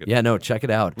I don't like it. Yeah, no, check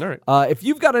it out. All right. If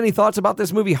you've got any thoughts about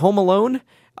this movie, Home Alone,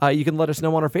 you can let us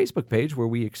know on our Facebook page where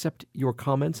we accept your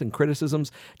comments and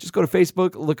criticisms. Just go to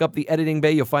Facebook, look up the editing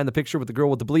bay. You'll find the picture with the girl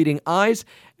with the bleeding eyes,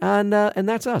 and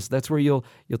that's us. That's where you'll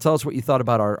tell us what you thought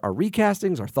about our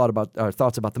recastings, our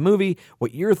thoughts about the movie,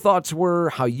 what your thoughts were,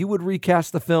 how you would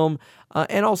recast the film,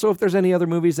 and also if there's any other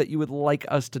movies that you would like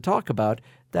us to talk about.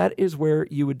 That is where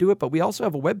you would do it. But we also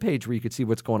have a webpage where you could see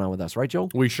what's going on with us, right, Joel?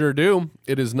 We sure do.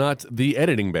 It is not the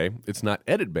editing bay. It's not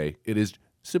Edit Bay. It is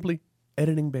simply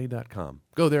editingbay.com.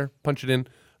 Go there, punch it in.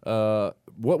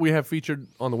 What we have featured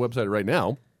on the website right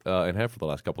now, and have for the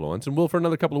last couple of months, and will for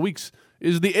another couple of weeks,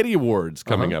 is the Eddie Awards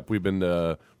coming up. We've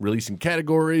been releasing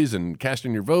categories and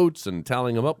casting your votes and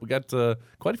tallying them up. We got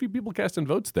quite a few people casting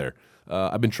votes there.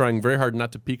 I've been trying very hard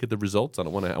not to peek at the results. I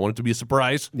want it to be a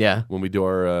surprise. Yeah. When we do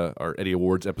our Eddie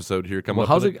Awards episode here coming Well, up.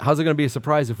 how's it going to be a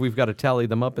surprise if we've got to tally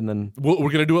them up and then We're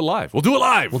going to do it live. We'll do it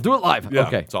live. we'll do it live? Yeah.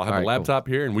 Okay. So I'll have All the right, laptop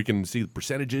here, and we can see the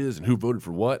percentages and who voted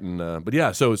for what. And but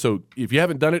yeah, so if you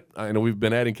haven't done it, I know we've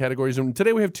been adding categories, and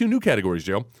today we have 2 new categories,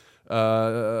 Joe.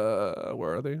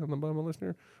 Where are they on the bottom of the list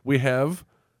here? We have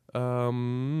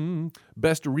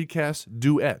best recast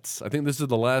duets. I think this is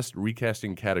the last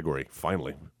recasting category.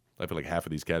 Finally, I feel like half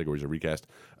of these categories are recast.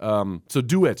 So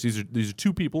duets. These are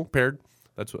 2 people paired.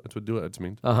 That's what duets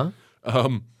means.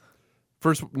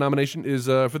 First nomination is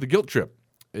for The Guilt Trip.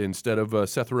 Instead of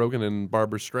Seth Rogen and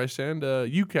Barbara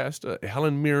Streisand, you cast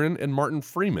Helen Mirren and Martin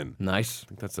Freeman. Nice. I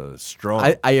think that's a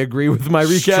strong, I agree with my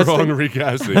recasting. strong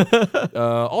recasting.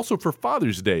 Also for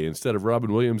Father's Day, instead of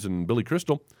Robin Williams and Billy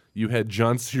Crystal, you had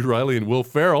John C. Reilly and Will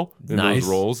Ferrell in Nice. those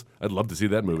roles. I'd love to see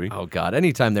that movie. Oh God!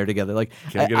 Anytime they're together, like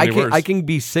Can't get any worse. I can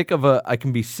be sick of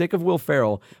Will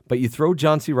Ferrell, but you throw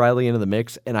John C. Reilly into the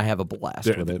mix, and I have a blast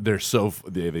with it.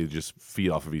 They're they just feed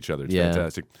off of each other. It's Yeah.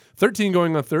 fantastic. 13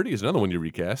 going on 30 is another one you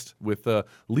recast with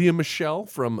Leah Michele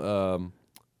from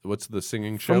what's the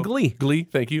singing show? From Glee. Glee,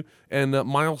 thank you. And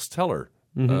Miles Teller.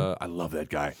 I love that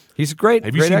guy. He's great.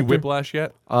 Have you great seen actor. Whiplash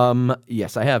yet?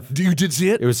 Yes, I have. You did see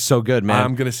it? It was so good, man.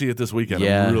 I'm going to see it this weekend.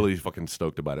 Yeah. I'm really fucking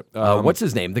stoked about it. What's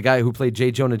his name? The guy who played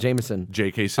J. Jonah Jameson.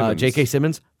 J.K. Simmons. J.K.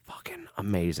 Simmons. Fucking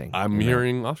amazing. I'm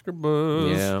hearing Oscar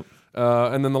buzz. Yeah.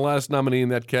 And then the last nominee in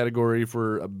that category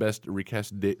for best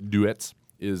recast duets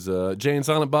is Jay and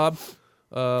Silent Bob.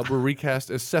 Were recast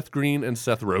as Seth Green and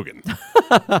Seth Rogen.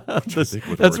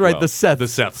 That's right, the Seths. The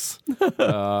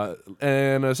Seths.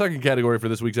 And a second category for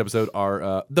this week's episode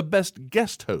are the best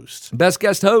guest host. Best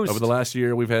guest host. Over the last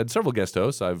year, we've had several guest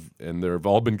hosts. And they've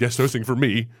all been guest hosting for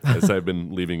me, as I've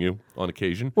been leaving you on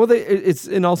occasion. Well, it's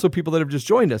and also people that have just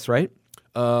joined us, right?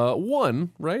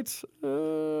 One, right?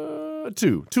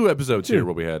 Two episodes here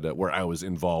where we had where I was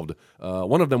involved.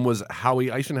 One of them was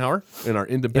Howie Eisenhower in our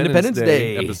Independence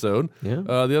Day episode. Yeah.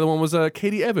 The other one was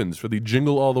Katie Evans for the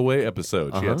Jingle All the Way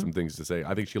episode. She had some things to say.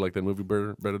 I think she liked that movie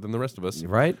better than the rest of us.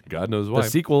 Right? God knows why.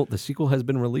 The sequel has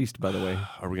been released, by the way,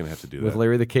 Are we gonna have to do with that?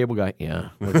 Larry the Cable Guy. Yeah,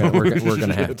 we're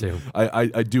gonna have to.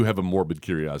 I do have a morbid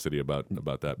curiosity about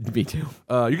that. Me too.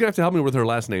 You're gonna have to help me with her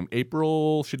last name.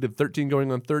 April. She did 13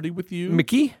 going on 30 with you.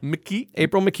 McKee?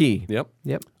 April McKee.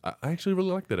 Yep. I actually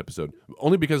really liked that episode.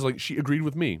 Only because like she agreed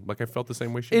with me. Like I felt the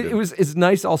same way she did. It's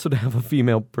nice also to have a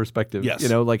female perspective. Yes. You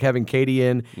know, like having Katie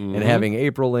in and having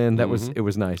April in. It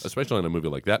was nice. Especially in a movie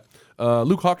like that.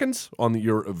 Luke Hawkins on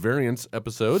your Variants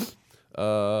episode.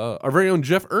 Our very own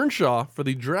Jeff Earnshaw for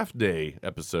the Draft Day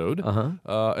episode.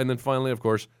 And then finally, of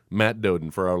course, Matt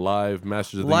Doden for our live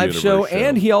Masters of the Live Universe show,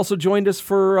 and he also joined us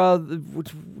for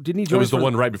didn't he join It was us the for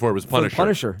one right before it was Punisher.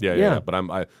 Punisher, Yeah. yeah.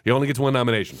 But he only gets one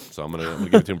nomination, so I'm gonna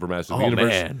give it to him for Masters of the Oh, Universe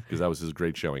man. because that was his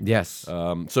great showing. Yes.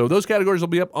 So those categories will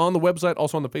be up on the website,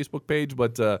 also on the Facebook page.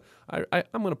 But I'm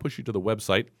gonna push you to the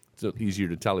website. It's easier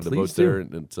to tally the Please votes do. there,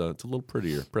 and it's a little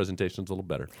prettier. Presentation's a little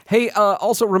better. Hey,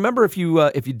 also remember if you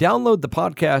download the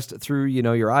podcast through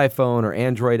your iPhone or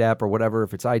Android app or whatever,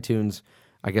 if it's iTunes,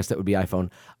 I guess that would be iPhone.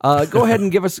 Go ahead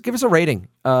and give us a rating.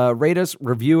 Rate us,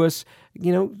 review us.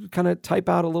 Kind of type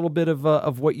out a little bit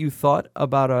of what you thought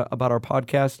about our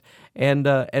podcast,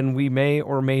 and we may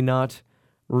or may not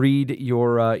read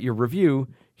your review.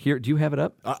 Here, do you have it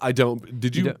up? I don't.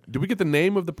 Did you? Did we get the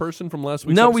name of the person from last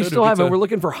week's No, episode? we still Who haven't. gets We're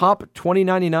looking for Hop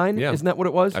 2099. Yeah. Isn't that what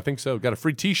it was? I think so. Got a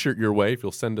free T-shirt your way if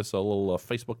you'll send us a little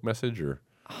Facebook message or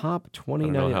Hop I don't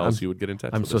 2099. know how else you would get in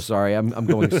touch. I'm with so us. sorry. I'm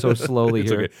going so slowly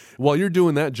It's here. okay. While you're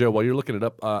doing that, Joe, while you're looking it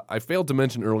up, I failed to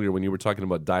mention earlier when you were talking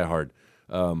about Die Hard.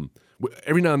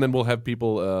 Every now and then we'll have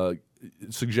people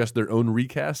suggest their own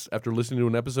recasts after listening to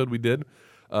an episode we did,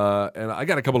 and I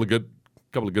got a couple of good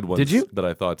ones. Did you? That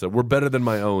I thought were better than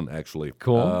my own actually.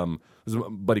 Cool. My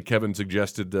buddy Kevin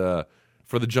suggested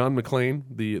for the John McClane,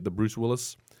 the Bruce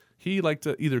Willis, he liked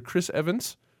either Chris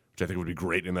Evans, which I think would be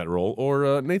great in that role,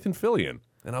 or Nathan Fillion.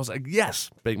 And I was like, yes,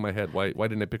 bang my head. Why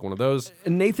didn't I pick one of those?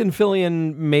 Nathan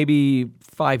Fillion, maybe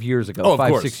 5 years ago, Oh, of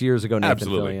course. 6 years ago. Nathan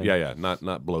Absolutely, Fillion. yeah,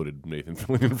 not bloated Nathan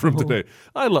Fillion from today.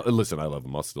 I love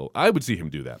him. I would see him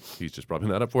do that. He's just probably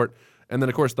not up for it. And then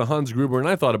of course the Hans Gruber, and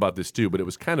I thought about this too, but it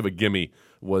was kind of a gimme.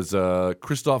 Was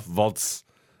Christoph Waltz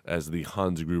as the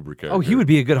Hans Gruber character? Oh, he would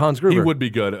be a good Hans Gruber. He would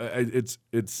be good.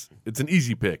 It's an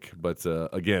easy pick, but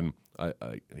again,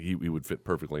 he would fit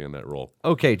perfectly in that role.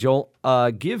 Okay, Joel,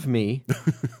 give me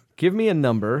a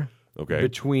number Okay.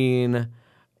 between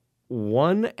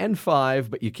 1 and 5,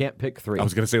 but you can't pick 3. I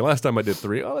was going to say last time I did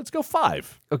 3. Oh, let's go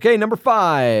 5. Okay, number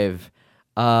 5.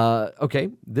 Okay,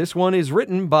 this one is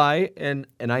written by, and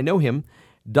I know him,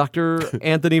 Dr.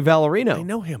 Anthony Valerino.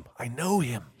 I know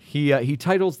him. He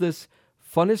titles this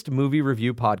Funnest Movie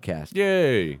Review Podcast.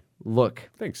 Yay! Look,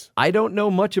 Thanks. I don't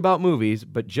know much about movies,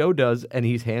 but Joe does, and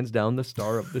he's hands down the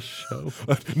star of the show.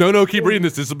 No, keep reading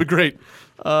this. This will be great.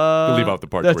 You'll leave out the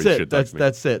part where That's he it. shit That's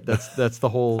me. it. That's the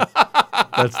whole.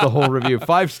 That's the whole review.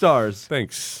 5 stars.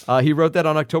 Thanks. He wrote that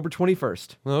on October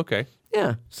 21st. Okay.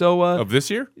 Yeah. So Of this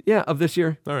year? of this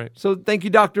year. All right. So thank you,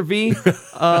 Dr. V.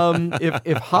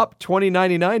 If Hop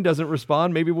 2099 doesn't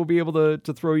respond, maybe we'll be able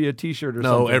to throw you a T-shirt or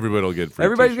No, something. everybody will get a free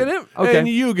Everybody's t-shirt. getting it? Okay. And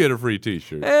you get a free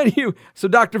T-shirt. And you. So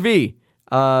Dr. V,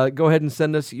 go ahead and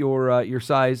send us your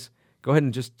size. Go ahead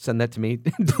and just send that to me.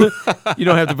 You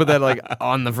don't have to put that like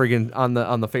on the friggin' on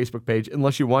the Facebook page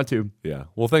unless you want to. Yeah.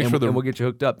 Well, thanks And, for the. and we'll get you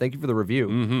hooked up. Thank you for the review.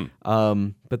 Mm-hmm.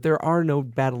 But there are no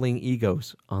battling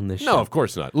egos on this show. No, of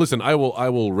course not. Listen, I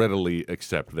will readily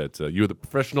accept that you're the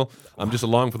professional. I'm just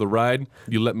along for the ride.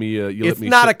 You let me. It's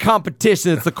not a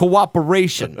competition. It's a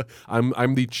cooperation.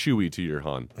 I'm the Chewie to your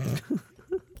Han.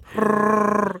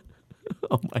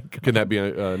 Oh my God. Can that be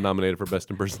nominated for best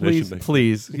impersonation?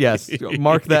 Please, yes.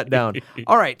 Mark that down.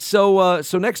 All right, so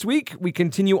next week we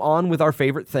continue on with our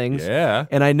favorite things. Yeah.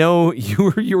 And I know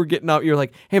you were getting out. You're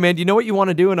like, hey man, do you know what you want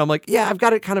to do? And I'm like, yeah, I've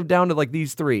got it kind of down to like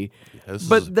these 3. This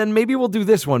But is- then maybe we'll do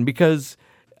this one because,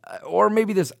 or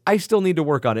maybe this. I still need to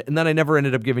work on it. And then I never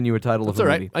ended up giving you a title of It's the all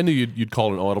right. movie. I knew you'd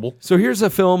call it an audible. So here's a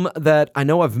film that I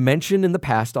know I've mentioned in the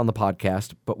past on the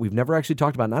podcast, but we've never actually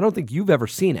talked about, and I don't think you've ever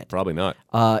seen it. Probably not.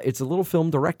 It's a little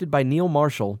film directed by Neil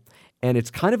Marshall, and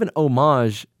it's kind of an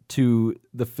homage to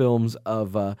the films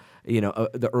of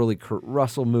the early Kurt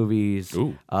Russell movies,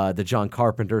 Ooh. the John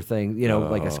Carpenter thing,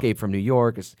 like Escape from New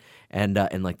York,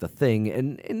 and like The Thing,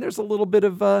 and there's a little bit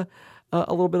of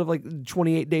like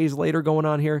 28 Days Later going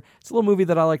on here. It's a little movie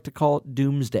that I like to call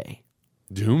Doomsday.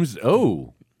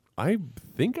 Oh, I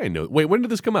think I know. Wait, when did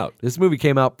this come out? This movie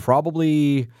came out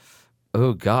probably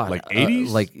Oh God! Like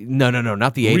 80s? Like no,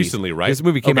 not the 80s. Recently, right? This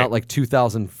movie came Okay. out like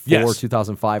 2004, Yes.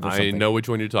 2005 or I something. know which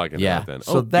one you're talking Yeah. about then.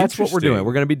 So that's what we're doing. interesting.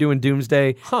 We're going to be doing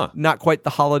Doomsday. Huh. Not quite the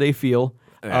holiday feel.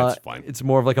 That's fine. It's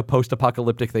more of like a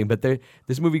post-apocalyptic thing. But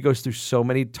this movie goes through so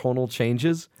many tonal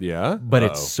changes. Yeah? But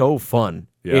it's Uh-oh. so fun.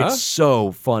 Yeah? It's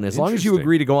so fun. As long as you Interesting.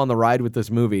 agree to go on the ride with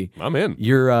this movie, I'm in.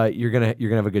 You're gonna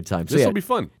have a good time. So This will yeah, be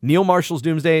fun. Neil Marshall's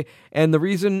Doomsday, and the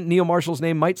reason Neil Marshall's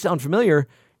name might sound familiar,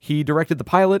 he directed the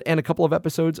pilot and a couple of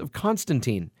episodes of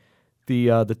Constantine,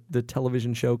 the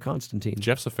television show Constantine.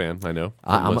 Jeff's a fan, I know.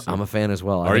 I'm a fan as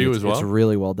well. I Are think you it's, as well? It's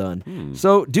really well done.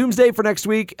 So Doomsday for next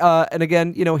week, and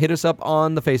again, hit us up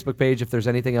on the Facebook page if there's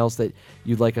anything else that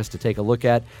you'd like us to take a look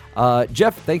at.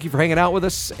 Jeff, thank you for hanging out with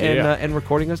us and Yeah. and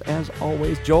recording us as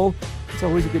always. Joel, it's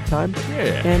always a good time.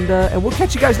 Yeah. And we'll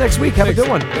catch you guys next week. Have a good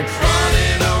one. Thanks.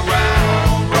 Running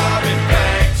around, robbing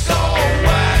banks, all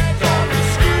whacked on the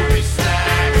Scooby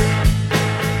Snacks.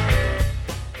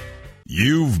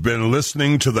 You've been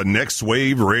listening to the Next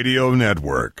Wave Radio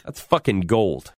Network. That's fucking gold.